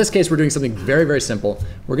 And so in this case, we're doing something very, very simple.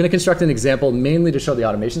 We're going to construct an example mainly to show the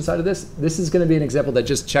automation side of this. This is going to be an example that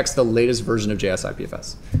just checks the latest version of JS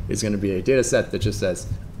IPFS. It's going to be a data set that just says,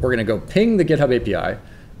 we're going to go ping the GitHub API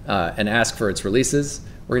and ask for its releases.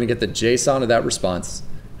 We're going to get the JSON of that response,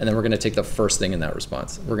 and then we're going to take the first thing in that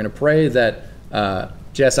response. We're going to pray that JS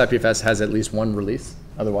IPFS has at least one release.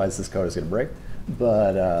 Otherwise, this code is going to break.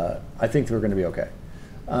 But I think we're going to be OK.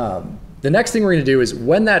 The next thing we're going to do is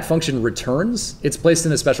when that function returns, it's placed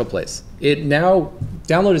in a special place.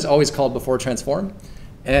 Download is always called before transform,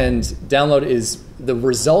 and download is the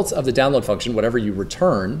result of the download function, whatever you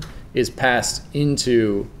return, is passed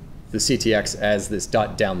into the CTX as this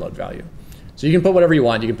 .download value. So you can put whatever you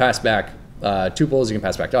want. You can pass back tuples, you can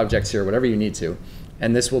pass back objects here, whatever you need to,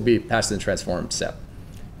 and this will be passed in the transform step.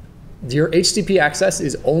 Your HTTP access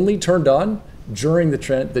is only turned on during the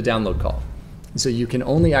download call. So you can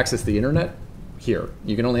only access the internet here.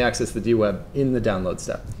 You can only access the DWeb in the download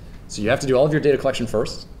step. So you have to do all of your data collection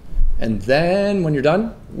first. And then when you're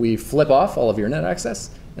done, we flip off all of your internet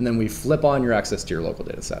access. And then we flip on your access to your local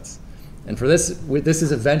data sets. And for this, this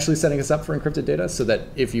is eventually setting us up for encrypted data so that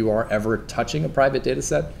if you are ever touching a private data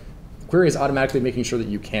set, Query is automatically making sure that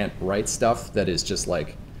you can't write stuff that is just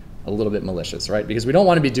like a little bit malicious, right? Because we don't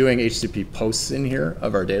want to be doing HTTP posts in here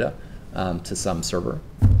of our data to some server,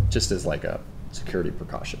 just as like a security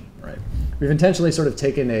precaution, right? We've intentionally sort of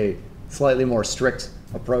taken a slightly more strict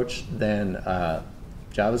approach than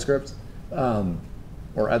JavaScript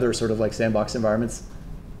or other sort of like sandbox environments,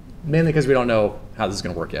 mainly because we don't know how this is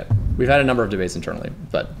going to work yet. We've had a number of debates internally,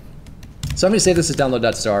 but so I'm going to save this as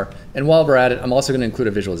download.star, and while we're at it, I'm also going to include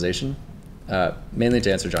a visualization, mainly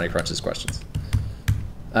to answer Johnny Crunch's questions.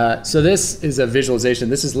 So this is a visualization.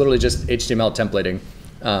 This is literally just HTML templating.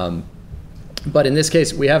 But in this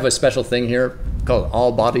case, we have a special thing here called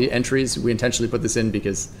all body entries. We intentionally put this in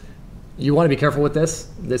because you want to be careful with this.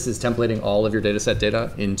 This is templating all of your dataset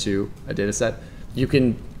data into a dataset. You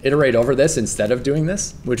can iterate over this instead of doing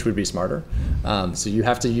this, which would be smarter. So you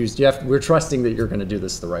have to use, we're trusting that you're going to do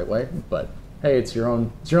this the right way. But hey, it's your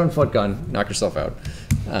own foot gun. Knock yourself out.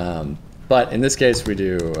 But in this case, we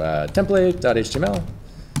do template.html. I'm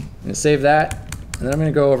going to save that. And then I'm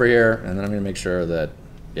going to go over here, and then I'm going to make sure that,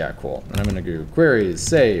 yeah, cool. And I'm going to do queries,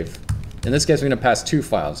 save. In this case, I'm going to pass two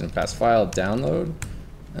files. I'm going to pass file download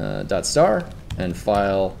 .star and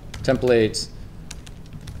file template.html.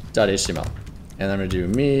 And I'm going to do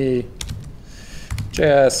me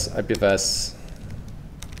JS IPFS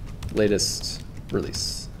latest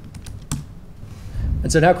release.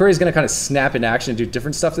 And so now query is going to kind of snap into action and do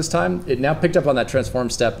different stuff this time. It now picked up on that transform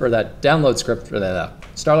step, or that download script, or that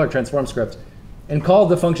Starlark transform script, and called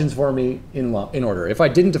the functions for me in order. If I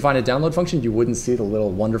didn't define a download function, you wouldn't see the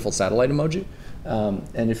little wonderful satellite emoji.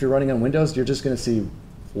 And if you're running on Windows, you're just going to see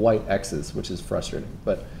white X's, which is frustrating.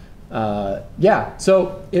 But yeah,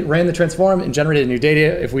 so it ran the transform and generated new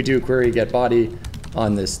data. If we do query get body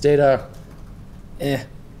on this data, we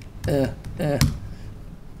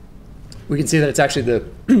can see that it's actually the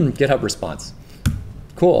GitHub response.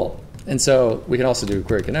 Cool. And so we can also do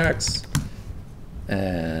query connects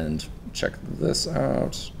and check this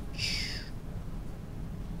out.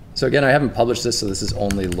 So again, I haven't published this, so this is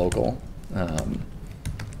only local.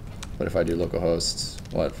 But if I do localhost,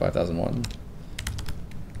 what, 5001?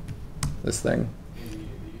 This thing.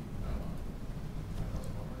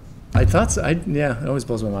 I thought so. Yeah, it always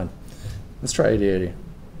blows my mind. Let's try 8080.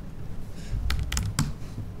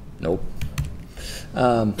 Nope.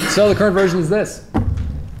 So the current version is this.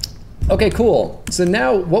 Okay, cool. So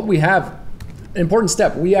now what we have, an important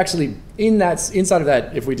step, we actually, inside of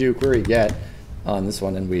that, if we do query get on this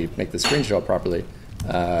one and we make the screen show up properly,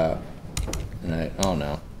 oh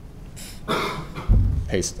no.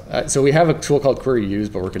 Paste. So we have a tool called query use,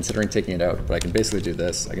 but we're considering taking it out. But I can basically do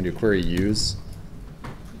this. I can do query use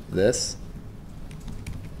this.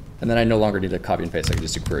 And then I no longer need to copy and paste. I can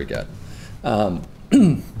just do query get.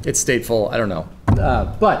 It's stateful. I don't know.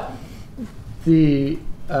 But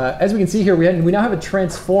as we can see here, we now have a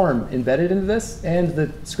transform embedded into this, and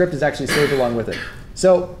the script is actually saved along with it.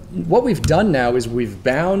 So what we've done now is we've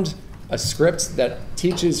bound a script that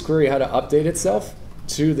teaches query how to update itself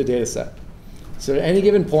to the data set. So at any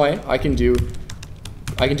given point, I can do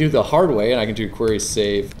the hard way, and I can do query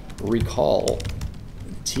save recall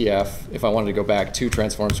TF. If I wanted to go back to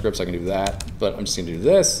transform scripts, I can do that. But I'm just going to do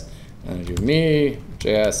this. I'm going to do me,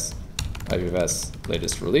 JS, IPFS,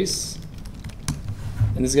 latest release.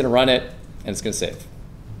 And this is going to run it, and it's going to save.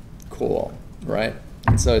 Cool, right?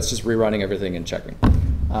 And so it's just rerunning everything and checking.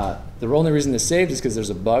 The only reason this saved is because there's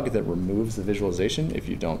a bug that removes the visualization if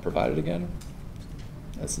you don't provide it again.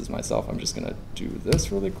 This is myself. I'm just going to do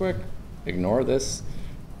this really quick. Ignore this.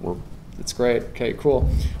 It's great. OK, cool.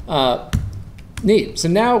 Neat. So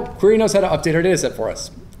now query knows how to update our data set for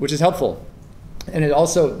us, which is helpful. And it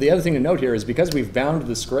also, the other thing to note here is because we've bound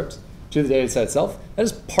the script to the data set itself, that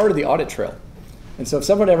is part of the audit trail. And so if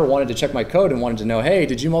someone ever wanted to check my code and wanted to know, hey,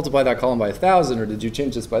 did you multiply that column by 1,000, or did you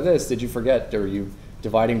change this by this? Did you forget, or are you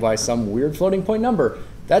dividing by some weird floating point number?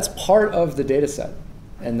 That's part of the data set.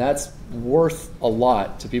 And that's worth a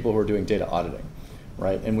lot to people who are doing data auditing,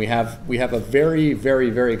 right? And we have a very,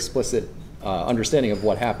 very, very explicit understanding of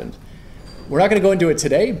what happened. We're not going to go into it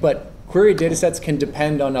today, but query data sets can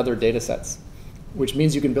depend on other data sets, which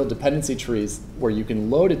means you can build dependency trees where you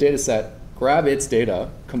can load a data set, grab its data,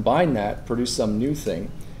 combine that, produce some new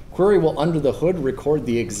thing. Query will, under the hood, record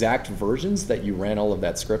the exact versions that you ran all of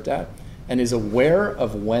that script at, and is aware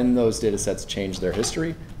of when those data sets change their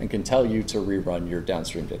history and can tell you to rerun your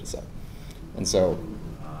downstream data set. And so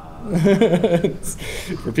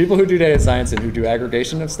for people who do data science and who do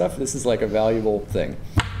aggregation of stuff, this is like a valuable thing.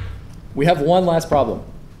 We have one last problem.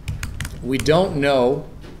 We don't know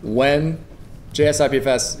when JS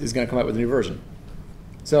IPFS is going to come out with a new version.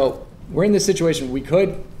 So we're in this situation. We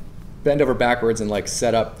could bend over backwards and like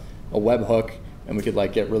set up a webhook, and we could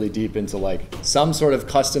like get really deep into like some sort of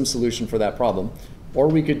custom solution for that problem, or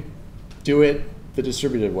we could do it the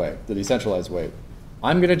distributed way, the decentralized way.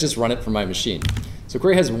 I'm going to just run it from my machine. So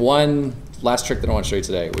query has one last trick that I want to show you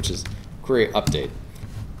today, which is query update.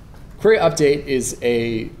 Query update is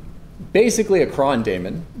basically a cron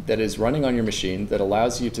daemon that is running on your machine that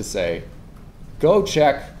allows you to say, go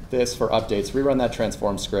check this for updates, rerun that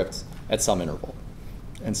transform script at some interval.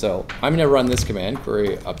 And so I'm going to run this command,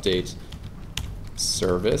 query update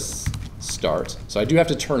service start. So I do have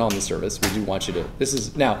to turn on the service. We do want you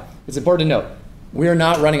to, now, it's important to note, we are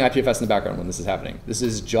not running IPFS in the background when this is happening. This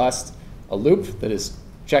is just a loop that is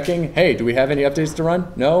checking, hey, do we have any updates to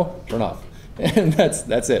run? No? Turn off. And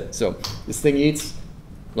that's it. So this thing eats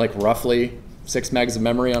like roughly 6 megs of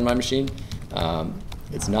memory on my machine.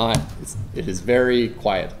 It is very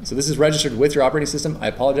quiet. So this is registered with your operating system. I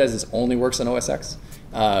apologize, this only works on OS X.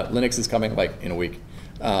 Linux is coming like in a week.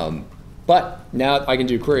 But now I can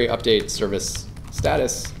do query update service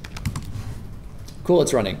status. Cool,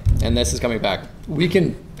 it's running, and this is coming back. We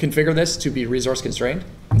can configure this to be resource constrained.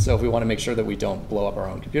 And so if we want to make sure that we don't blow up our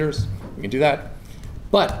own computers, we can do that.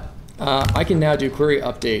 But I can now do query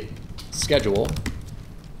update schedule,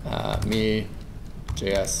 me,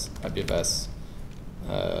 JS, IPFS,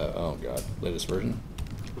 oh god, latest version.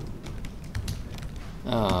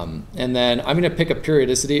 And then I'm going to pick a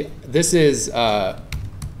periodicity. This is,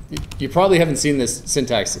 you probably haven't seen this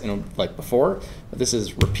syntax like before, but this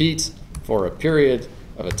is repeat for a period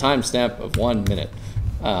of a timestamp of 1 minute.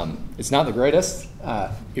 It's not the greatest.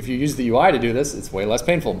 If you use the UI to do this, it's way less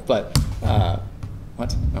painful. But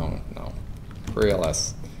what? No. Query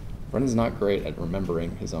ls. Brendan's not great at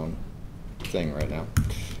remembering his own thing right now.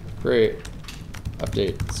 Query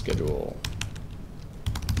update schedule.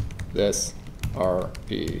 This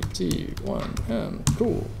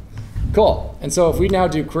RPT1M. Cool. And so if we now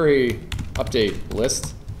do query update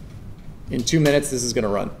list, in 2 minutes this is going to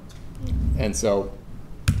run. And so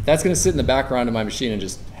that's going to sit in the background of my machine and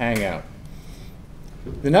just hang out.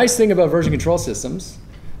 The nice thing about version control systems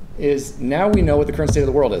is now we know what the current state of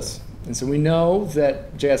the world is. And so we know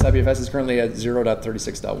that JS IPFS is currently at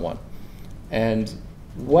 0.36.1. And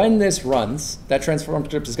when this runs, that transform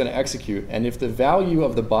script is going to execute. And if the value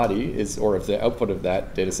of the body is, or if the output of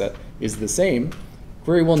that data set is the same,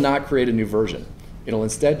 query will not create a new version. It'll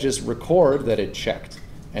instead just record that it checked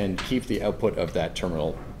and keep the output of that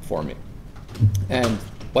terminal for me. And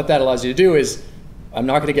what that allows you to do is, I'm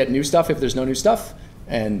not going to get new stuff if there's no new stuff.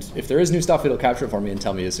 And if there is new stuff, it'll capture it for me and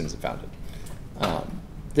tell me as soon as it found it.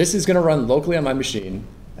 This is going to run locally on my machine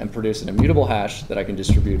and produce an immutable hash that I can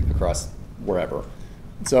distribute across wherever.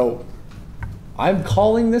 So I'm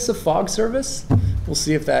calling this a fog service. We'll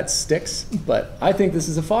see if that sticks, but I think this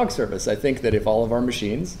is a fog service. I think that if all of our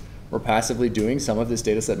machines were passively doing some of this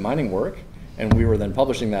data set mining work, and we were then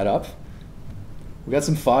publishing that up, we got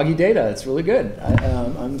some foggy data. It's really good.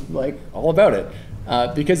 I'm like all about it.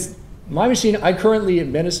 Because my machine, I currently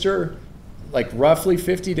administer like roughly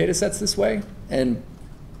 50 data sets this way. And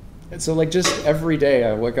so like just every day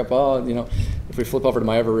I wake up, if we flip over to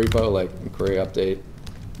my other repo, like query update,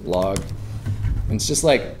 log, and it's just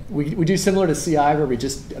like, we do similar to CI where we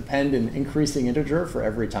just append an increasing integer for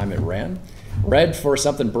every time it ran. Red for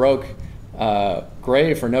something broke,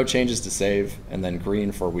 gray for no changes to save, and then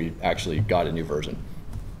green for we actually got a new version.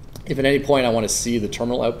 If at any point I want to see the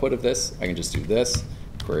terminal output of this, I can just do this,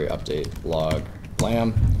 query update log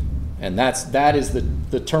lam, and that is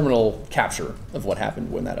the terminal capture of what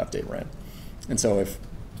happened when that update ran. And so if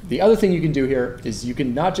the other thing you can do here is you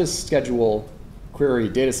can not just schedule query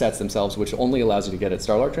data sets themselves, which only allows you to get at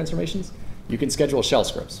Starlark transformations, you can schedule shell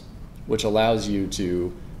scripts, which allows you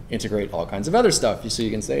to integrate all kinds of other stuff. So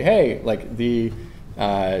you can say, hey, like the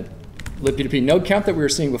libp2p node count that we were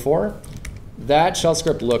seeing before, that shell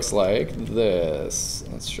script looks like this.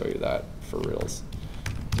 Let's show you that for reals.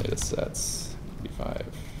 Datasets, v5.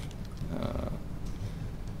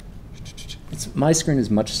 My screen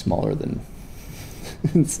is much smaller than,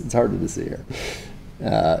 it's harder to see here.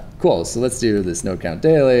 Cool, so let's do this node count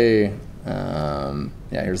daily. Yeah,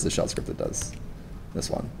 here's the shell script that does this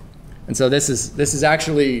one. And so this is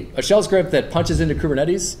actually a shell script that punches into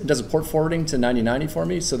Kubernetes. It does a port forwarding to 9090 for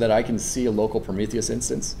me so that I can see a local Prometheus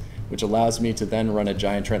instance, which allows me to then run a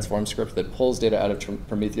giant transform script that pulls data out of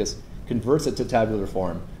Prometheus, converts it to tabular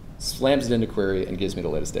form, slams it into query, and gives me the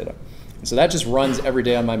latest data. And so that just runs every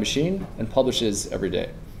day on my machine and publishes every day.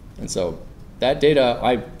 And so that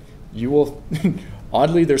data, you will,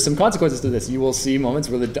 oddly, there's some consequences to this. You will see moments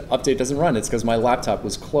where the update doesn't run. It's because my laptop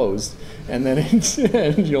was closed, and then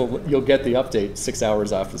and you'll get the update 6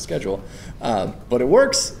 hours off the schedule. But it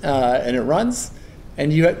works, and it runs.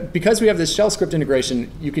 And because we have this shell script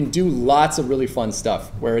integration, you can do lots of really fun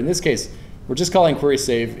stuff, where in this case, we're just calling query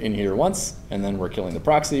save in here once, and then we're killing the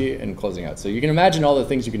proxy and closing out. So you can imagine all the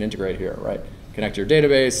things you can integrate here, right? Connect to your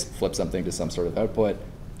database, flip something to some sort of output,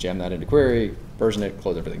 jam that into query, version it,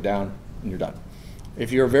 close everything down, and you're done.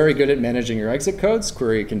 If you're very good at managing your exit codes,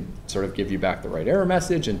 query can sort of give you back the right error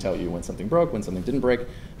message and tell you when something broke, when something didn't break.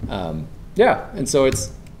 Yeah, and so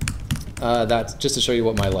it's that's just to show you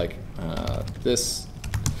what my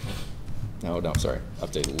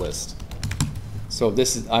update list. So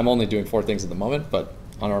I'm only doing 4 things at the moment, but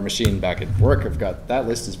on our machine back at work, I've got that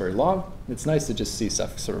list is very long. It's nice to just see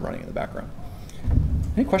stuff sort of running in the background.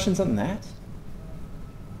 Any questions on that?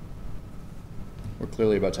 We're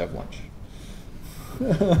clearly about to have lunch.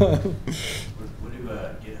 What do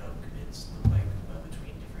GitHub commits look like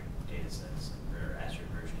between different data sets, or as you're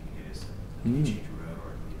versioning a data set? Do you change a row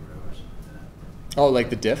or delete a row or something like that? Oh, like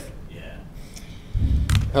the diff? Yeah.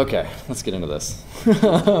 Okay, let's get into this.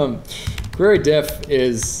 Query diff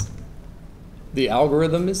is, the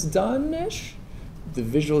algorithm is done-ish. The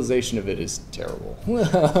visualization of it is terrible.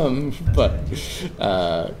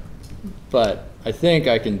 But I think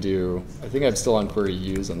I can do, I think I'm still on query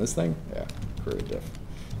use on this thing. Yeah, query diff.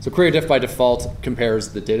 So query diff by default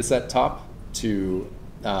compares the dataset top to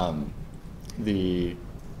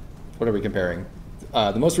what are we comparing?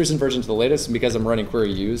 the most recent version to the latest, and because I'm running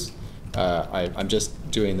query use, I'm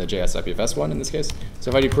just doing the JS IPFS one in this case. So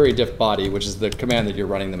if I do query diff body, which is the command that you're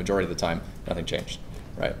running the majority of the time, nothing changed,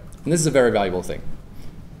 right? And this is a very valuable thing.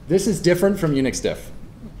 This is different from Unix diff.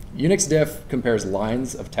 Unix diff compares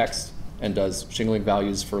lines of text and does shingling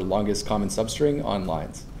values for longest common substring on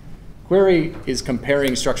lines. Query is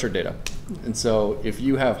comparing structured data. And so if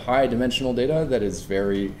you have high dimensional data that is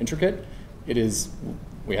very intricate,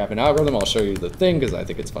 we have an algorithm. I'll show you the thing because I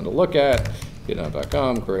think it's fun to look at.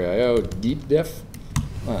 GitHub.com, query.io, deep diff.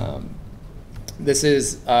 This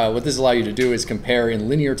is, what this allows you to do is compare in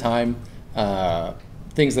linear time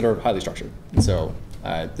things that are highly structured. And so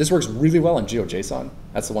this works really well in GeoJSON.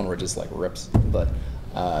 That's the one where it just like rips. But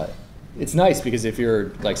it's nice because if your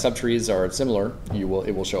like subtrees are similar, it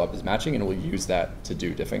will show up as matching, and we'll use that to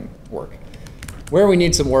do diffing work. Where we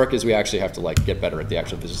need some work is we actually have to like get better at the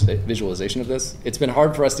actual visualization of this. It's been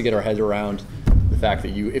hard for us to get our head around the fact that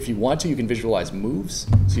if you want to, you can visualize moves,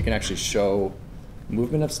 so you can actually show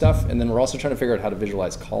movement of stuff. And then we're also trying to figure out how to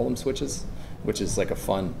visualize column switches, which is like a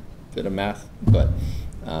fun bit of math. But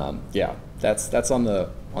yeah, that's on the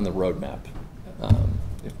roadmap.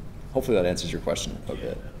 Hopefully that answers your question a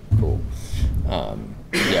bit. Cool. Yeah.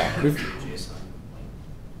 JSON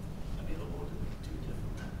available to do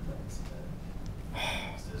different things.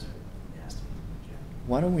 Those are nasty.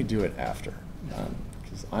 Why don't we do it after?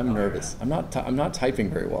 Because I'm nervous. I'm not typing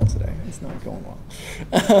very well today. It's not going well.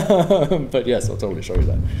 But yes, I'll totally show you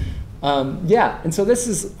that. Yeah, and so this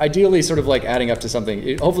is ideally sort of like adding up to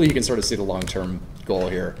something. Hopefully you can sort of see the long-term goal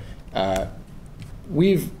here.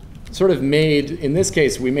 We've sort of made, in this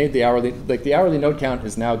case, we made the hourly node count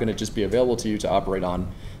is now going to just be available to you to operate on.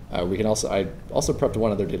 We can also, I also prepped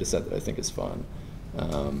one other data set that I think is fun.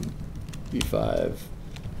 B5,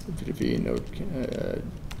 P2P node,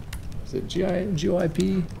 is it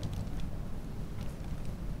GOIP?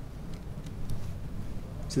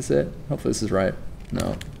 Is this it? Hopefully this is right.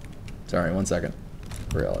 No. Sorry, 1 second.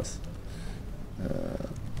 Realis.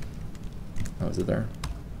 Oh, is it there?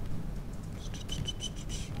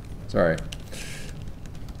 Sorry.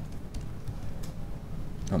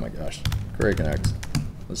 Oh my gosh. Query Connect.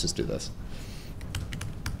 Let's just do this.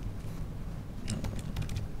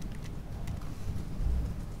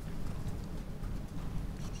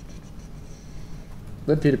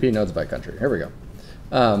 Lib P2P nodes by country. Here we go.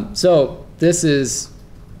 So this is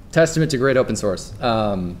testament to great open source.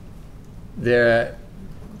 So this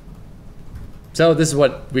is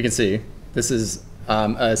what we can see. This is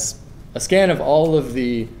a scan of all of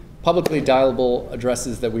the publicly dialable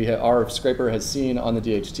addresses that our scraper has seen on the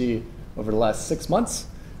DHT over the last 6 months,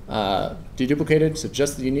 deduplicated, so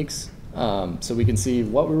just the uniques, so we can see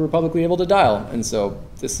what we were publicly able to dial. And so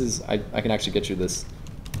this is, I can actually get you this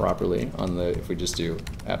properly on the, if we just do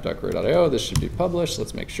app.query.io, this should be published.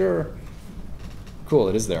 Let's make sure. Cool,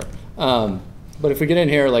 it is there. But if we get in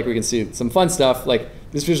here, like we can see some fun stuff. Like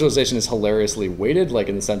this visualization is hilariously weighted, like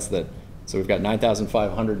in the sense that, so we've got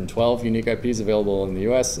 9,512 unique IPs available in the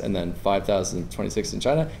US and then 5,026 in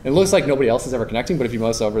China. And it looks like nobody else is ever connecting, but if you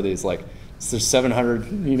mouse over these, like there's 700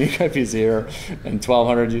 unique IPs here and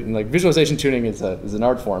 1,200, and like visualization tuning is an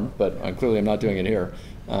art form, but clearly I'm not doing it here.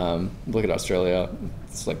 Look at Australia,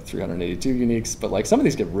 it's like 382 uniques, but like some of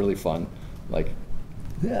these get really fun. Like,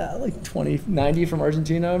 yeah, like 90 from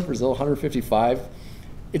Argentina, Brazil 155.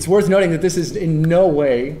 It's worth noting that this is in no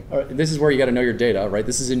way, this is where you got to know your data, right?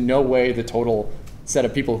 This is in no way the total set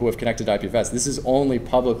of people who have connected to IPFS. This is only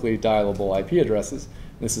publicly dialable IP addresses.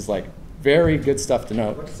 This is like very good stuff to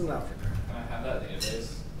know. What's in Africa? Can I have that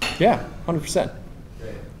database? Yeah, 100%.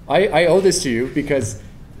 Great. I owe this to you because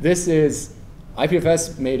this is,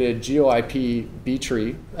 IPFS made a GeoIP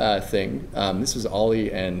B-tree thing. This was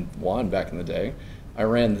Ollie and Juan back in the day. I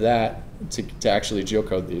ran that to actually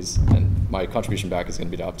geocode these, and my contribution back is going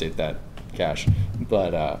to be to update that cache.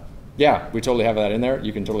 But yeah, we totally have that in there.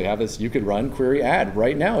 You can totally have this. You could run query add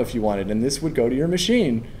right now if you wanted, and this would go to your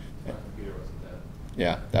machine. My computer wasn't dead.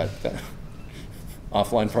 Yeah, that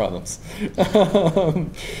offline problems. Also, QR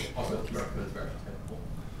codes were actually typable.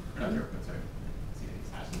 Not QR codes, sorry. See these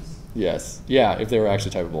hashes. Yes, yeah, if they were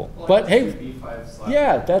actually typable. Well, But hey, B5 /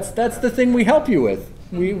 yeah, that's the thing we help you with.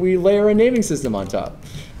 We layer a naming system on top.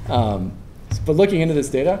 But looking into this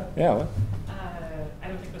data, yeah. What? I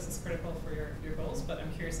don't think this is critical for your goals, but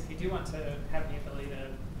I'm curious if you do want to have the ability to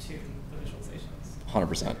tune the visualizations.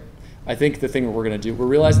 100%. I think the thing we're going to do, we're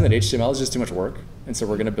realizing that HTML is just too much work, and so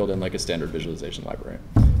we're going to build in like a standard visualization library,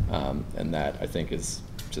 and that I think is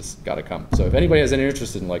just got to come. So if anybody has any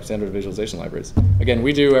interest in like standard visualization libraries, again,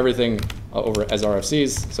 we do everything over as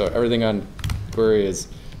RFCs, so everything on query is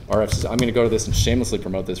RF. I'm going to go to this and shamelessly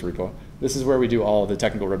promote this repo. This is where we do all of the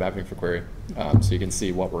technical road mapping for Query. So you can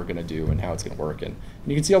see what we're going to do and how it's going to work. And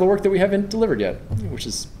you can see all the work that we haven't delivered yet, which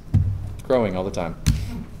is growing all the time.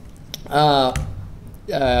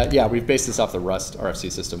 Yeah, we've based this off the Rust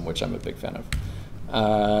RFC system, which I'm a big fan of.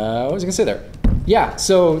 What was I going to say there? Yeah,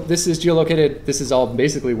 so this is geolocated. This is all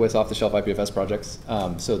basically with off-the-shelf IPFS projects.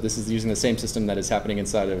 So this is using the same system that is happening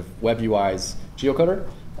inside of WebUI's geocoder,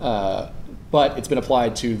 but it's been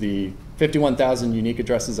applied to the 51,000 unique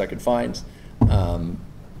addresses I could find.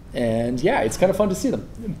 And yeah, it's kind of fun to see them.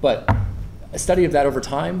 But a study of that over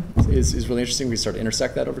time is really interesting. We start to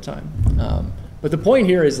intersect that over time. But the point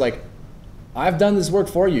here is like, I've done this work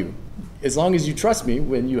for you. As long as you trust me,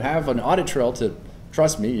 when you have an audit trail to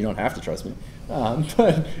trust me, you don't have to trust me.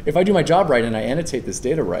 But if I do my job right and I annotate this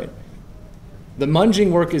data right, the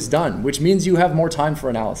munging work is done, which means you have more time for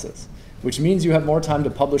analysis, which means you have more time to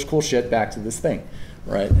publish cool shit back to this thing,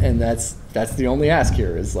 right? And that's the only ask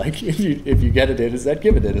here is like, if you get a data set,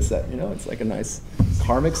 give a data set. You know, it's like a nice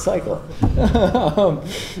karmic cycle.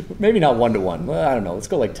 Maybe not 1-to-1. Well, I don't know. Let's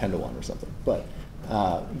go like 10-to-1 or something. But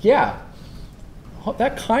yeah,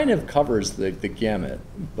 that kind of covers the gamut.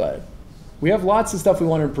 But we have lots of stuff we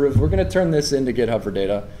want to improve. We're going to turn this into GitHub for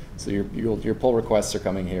data. So your pull requests are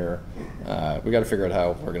coming here. We got to figure out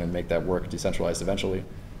how we're going to make that work decentralized eventually.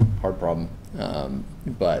 Hard problem.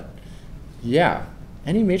 But yeah,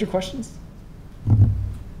 any major questions?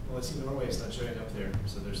 Well, I see Norway is not showing up there,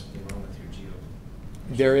 so there's something wrong with your geo.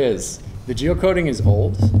 There is. The geocoding is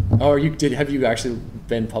old. Oh, have you actually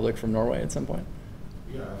been public from Norway at some point?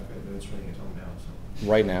 Yeah, I've got notes running at home now, so.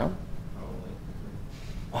 Right now? Probably.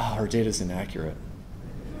 Oh, our data's inaccurate.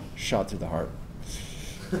 Shot through the heart.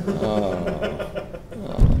 Well,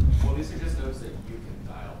 these are just nodes that you can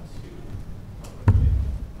dial to publicly.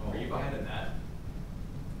 Are you behind in that?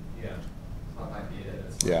 Yeah. It's not my data.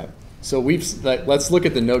 It's Yeah. So we've, like, let's look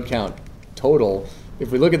at the node count total.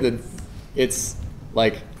 If we look at it's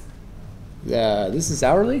like, this is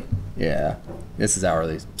hourly? Yeah, this is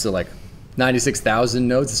hourly. So like 96,000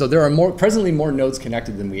 nodes. So there are presently more nodes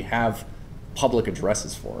connected than we have public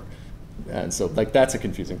addresses for. And so like that's a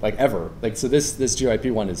confusing, like ever. Like so this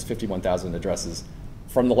GeoIP one is 51,000 addresses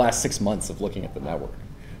from the last 6 months of looking at the network,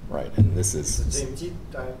 right? And this is GMT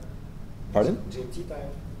time. Pardon? GMT time.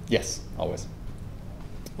 Yes, always.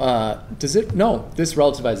 Does it? No, this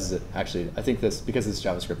relativizes it, actually. I think because it's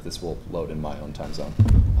JavaScript, this will load in my own time zone.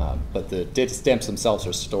 But the data stamps themselves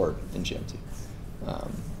are stored in GMT.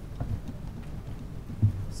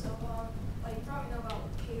 So, like, you probably know about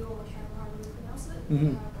Kaggle or Kaggle, how we pronounce it. Mm-hmm. We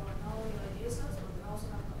have not only like data sets, but we also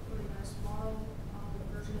have a pretty nice model,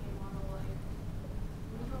 versioning model like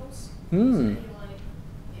repos. Hmm. So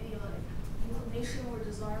any information or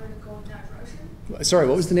desire to go in that direction. Sorry,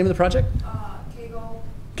 what was the name of the project? Kaggle.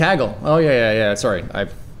 Kaggle. Oh, yeah. Sorry, Sorry.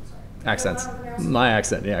 accents. I don't know how to pronounce it. My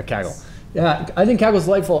accent, yeah, Kaggle. Yeah, I think Kaggle's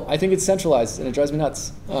delightful. I think it's centralized, and it drives me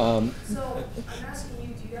nuts. So I'm asking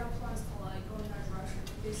you, do you have plans to like go in that direction?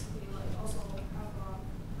 Basically, like also have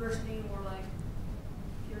versioning or like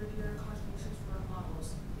peer-to-peer contributions for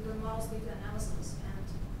models. Because models lead to analysis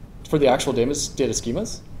and For the actual data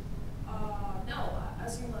schemas? no,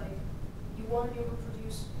 as in like you want to be able to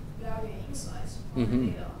produce value and insights from Mhm.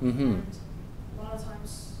 the data, Mhm. and a lot of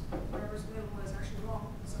times whatever's available is actually wrong.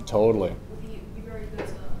 So Totally. it would be very good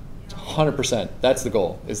to 100%. That's the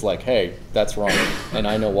goal. Is like, hey, that's wrong, and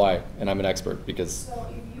I know why, and I'm an expert because. So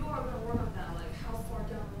if you are going to work on that, like how far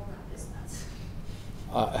down the roadmap is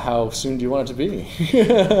that? How soon do you want it to be?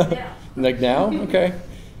 Yeah. Like now? Okay.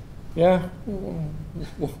 Yeah.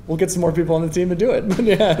 We'll get some more people on the team to do it. But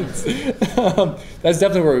yeah, that's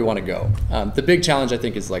definitely where we want to go. The big challenge, I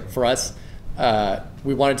think, is like for us,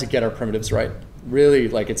 we wanted to get our primitives right. Really,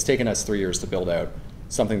 like it's taken us 3 years to build out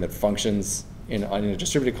something that functions in a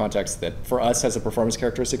distributed context that for us has the performance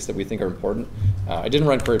characteristics that we think are important. I didn't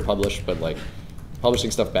run query publish, but like publishing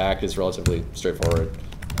stuff back is relatively straightforward.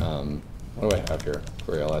 What do I have here?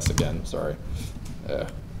 Query LS again, sorry.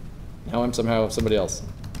 Now I'm somehow somebody else.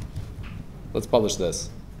 Let's publish this.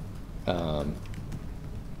 So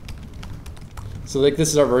like this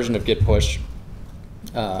is our version of git push.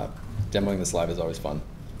 Demoing this live is always fun.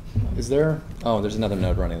 Is there? Oh, there's another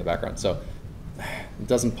node running in the background. So it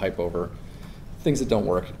doesn't pipe over. Things that don't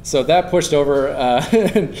work. So that pushed over,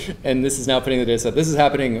 and this is now putting the data set. This is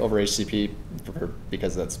happening over HTTP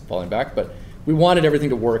because that's falling back, but we wanted everything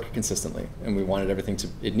to work consistently, and we wanted everything to,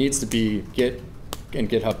 it needs to be Git and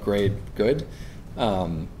GitHub grade good.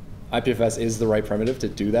 IPFS is the right primitive to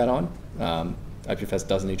do that on. IPFS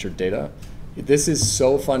doesn't eat your data. This is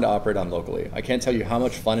so fun to operate on locally. I can't tell you how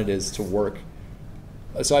much fun it is to work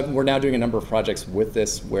we're now doing a number of projects with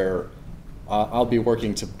this where I'll be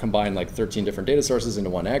working to combine like 13 different data sources into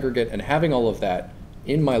one aggregate, and having all of that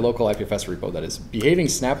in my local IPFS repo that is behaving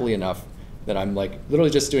snappily enough that I'm like literally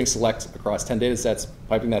just doing select across 10 data sets,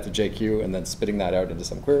 piping that to JQ, and then spitting that out into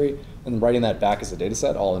some query, and then writing that back as a data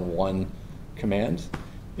set all in one command.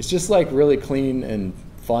 It's just like really clean and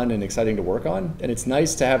fun and exciting to work on, and it's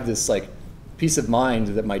nice to have this like peace of mind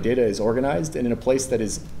that my data is organized and in a place that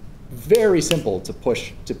is very simple to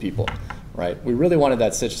push to people, right? We really wanted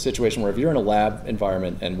that situation where if you're in a lab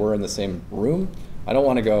environment and we're in the same room, I don't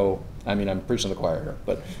want to go, I mean, I'm preaching to the choir here,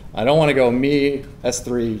 but I don't want to go me,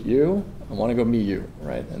 S3, you. I want to go me, you,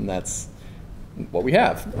 right? And that's what we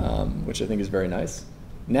have, which I think is very nice.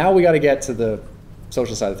 Now we got to get to the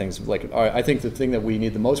social side of things. Like, I think the thing that we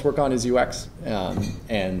need the most work on is UX,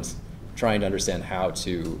 and trying to understand how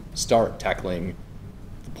to start tackling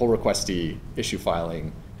the pull requesty, issue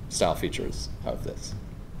filing style features of this.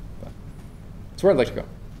 But that's where I'd like to go.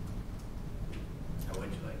 How would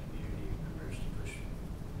you like community members to push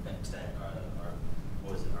that,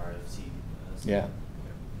 what was it, RFC? Yeah.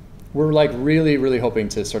 We're like really, really hoping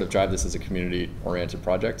to sort of drive this as a community-oriented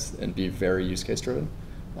project and be very use case driven.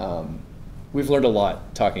 We've learned a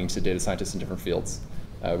lot talking to data scientists in different fields.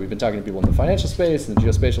 We've been talking to people in the financial space, in the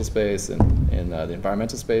geospatial space, and in the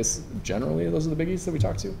environmental space. Generally, those are the biggies that we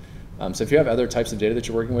talk to. So if you have other types of data that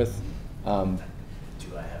you're working with, Do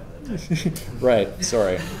I have other types? right,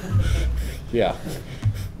 sorry. Yeah,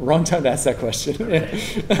 wrong time to ask that question.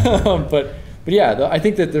 But yeah, I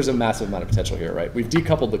think that there's a massive amount of potential here, right? We've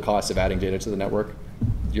decoupled the cost of adding data to the network.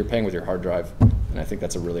 You're paying with your hard drive, and I think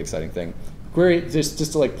that's a really exciting thing. Query,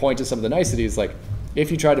 just to like point to some of the niceties, like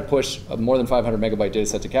if you try to push a more than 500 megabyte data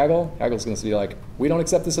set to Kaggle, Kaggle's going to be like, we don't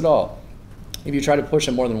accept this at all. If you try to push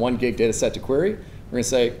a more than 1 gig data set to query, we're going to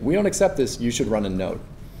say, we don't accept this, you should run a node,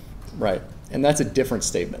 right? And that's a different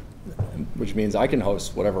statement, which means I can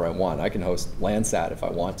host whatever I want. I can host Landsat if I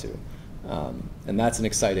want to. And that's an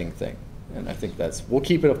exciting thing. And I think we'll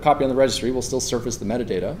keep it a copy on the registry. We'll still surface the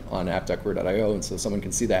metadata on app.query.io, and so someone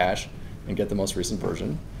can see the hash and get the most recent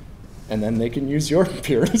version. And then they can use your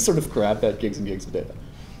peer to sort of grab that gigs and gigs of data.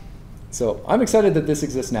 So I'm excited that this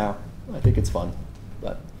exists now. I think it's fun.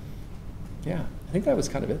 But yeah, I think that was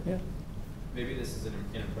kind of it, yeah. Maybe this is an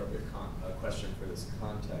inappropriate question for this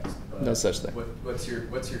context, but no such thing. What's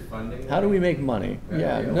your funding? How do we make money? Right,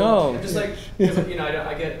 Yeah, okay, no. well, just like, you know,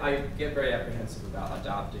 I get very apprehensive about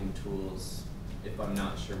adopting tools if I'm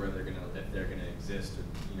not sure whether if they're gonna exist, or,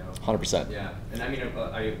 you know. 100%. Yeah, and I mean,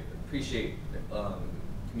 I appreciate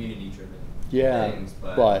community-driven Yeah, things,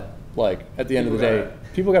 but like at the end of the day,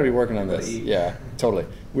 people got to be working on this. eat. Yeah, totally.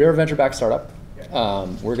 We are a venture-backed startup. Yeah.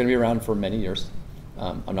 We're going to be around for many years.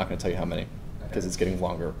 I'm not going to tell you how many because it's getting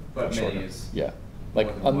longer. But shorter. many is Yeah, like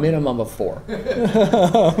more than a one. minimum of 4.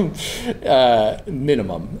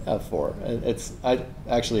 Minimum of 4.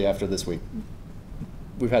 Actually after this week,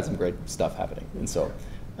 we've had some great stuff happening, and so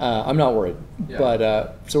I'm not worried. Yeah.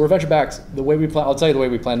 But so we're venture-backed. The way we plan, I'll tell you the way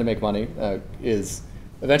we plan to make money is.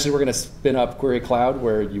 Eventually, we're going to spin up Query Cloud,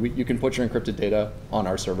 where you can put your encrypted data on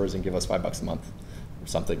our servers and give us $5 a month, or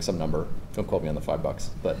something, some number. Don't quote me on the $5,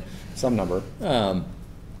 but some number. And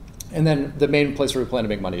then the main place where we plan to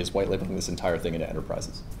make money is white labeling this entire thing into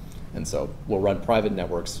enterprises. And so we'll run private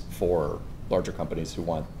networks for larger companies who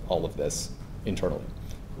want all of this internally.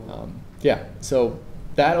 Yeah, so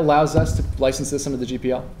that allows us to license this under the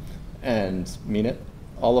GPL and mean it.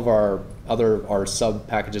 All of our sub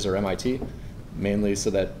packages are MIT. Mainly so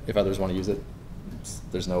that if others want to use it,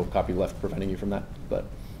 there's no copy left preventing you from that. But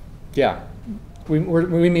yeah, we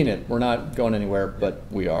mean it. We're not going anywhere, but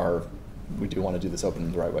we do want to do this open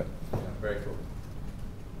in the right way. Yeah, very cool.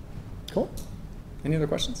 Cool. Any other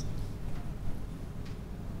questions?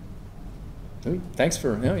 Thanks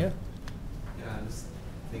for, oh yeah. Yeah, I'm just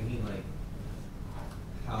thinking like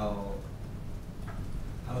how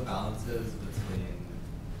the balance is between,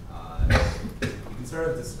 you can sort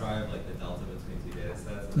of describe like the delta between two data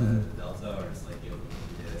sets, and then the delta are just like you open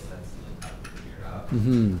two data sets and like have to figure it out.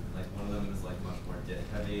 Like one of them is like much more dit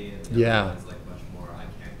heavy, and the other one is like much more I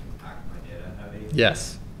can't compact my data heavy.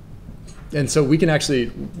 Yes. And so we can actually,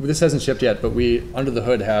 this hasn't shipped yet, but we, under the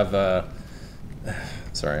hood, have,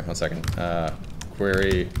 sorry, 1 second,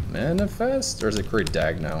 query manifest, or is it query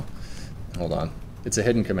DAG now? Hold on. It's a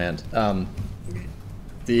hidden command.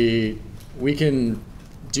 We can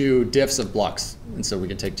do diffs of blocks. And so we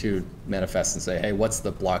can take 2 manifests and say, hey, what's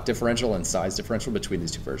the block differential and size differential between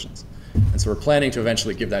these 2 versions? And so we're planning to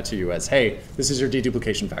eventually give that to you as, hey, this is your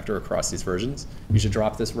deduplication factor across these versions. You should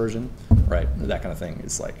drop this version, right? That kind of thing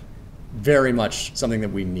is like very much something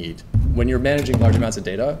that we need. When you're managing large amounts of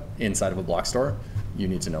data inside of a block store, you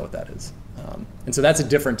need to know what that is. And so that's a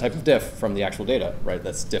different type of diff from the actual data, right?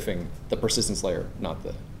 That's diffing the persistence layer, not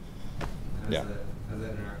the, yeah. How does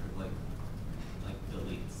that interact with like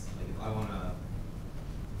deletes? Like if I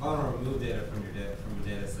wanna remove data from a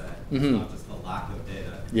data set, it's not just the lack of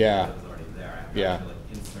data. Yeah. That was already there. I have Yeah. to like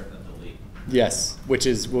insert a delete. Yes, which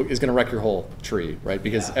is going to wreck your whole tree, right?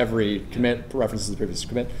 Because every commit references the previous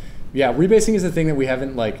commit. Yeah, rebasing is the thing that we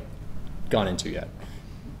haven't like gone into yet.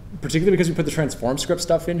 Particularly because we put the transform script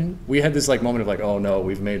stuff in. We had this like moment of like, oh no,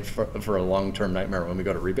 we've made for a long-term nightmare when we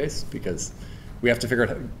go to rebase, because we have to figure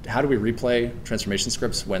out how do we replay transformation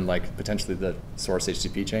scripts when like potentially the source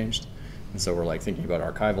HTTP changed. And so we're like thinking about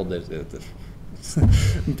archival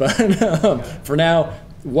but for now,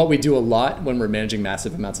 what we do a lot when we're managing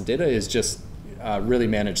massive amounts of data is just really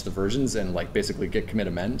manage the versions and like basically git commit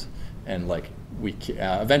amend. And like we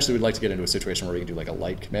eventually we'd like to get into a situation where we can do like a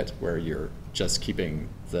light commit where you're just keeping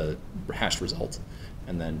the hashed result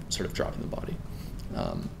and then sort of dropping the body.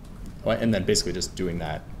 And then basically just doing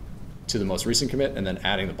that to the most recent commit and then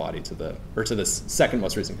adding the body to the second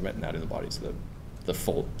most recent commit and adding the body to the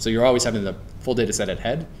full. So you're always having the full data set at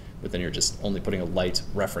head, but then you're just only putting a light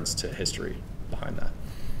reference to history behind that.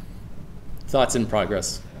 Thoughts in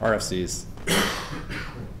progress, RFCs. I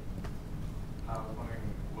was wondering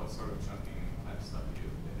what sort of chunking type stuff you do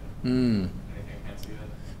with data. Anything fancy yet?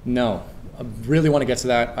 No, I really want to get to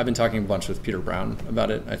that. I've been talking a bunch with Peter Brown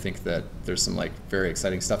about it. I think that there's some like very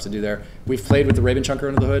exciting stuff to do there. We've played with the Raven chunker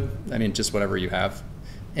under the hood. I mean, just whatever you have.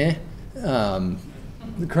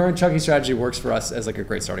 The current chunking strategy works for us as like a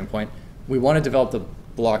great starting point. We want to develop the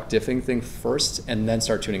block diffing thing first and then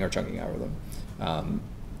start tuning our chunking algorithm.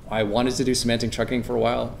 I wanted to do semantic chunking for a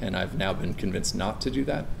while, and I've now been convinced not to do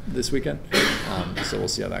that this weekend. So we'll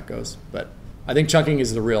see how that goes. But I think chunking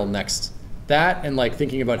is the real next. That and like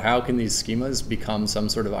thinking about how can these schemas become some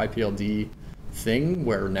sort of IPLD thing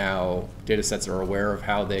where now data sets are aware of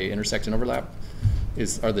how they intersect and overlap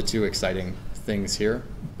are the two exciting things here.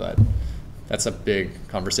 But that's a big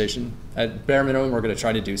conversation. At bare minimum, we're going to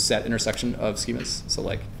try to do set intersection of schemas. So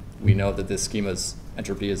like we know that this schema's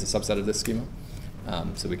entropy is a subset of this schema.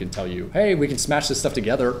 So we can tell you, hey, we can smash this stuff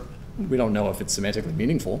together. We don't know if it's semantically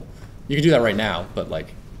meaningful. You can do that right now, but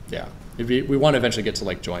like, yeah. We want to eventually get to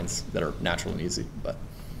like joins that are natural and easy, but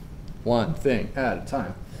one thing at a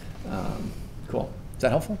time. Cool. Is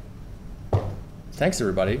that helpful? Thanks,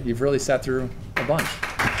 everybody. You've really sat through a bunch.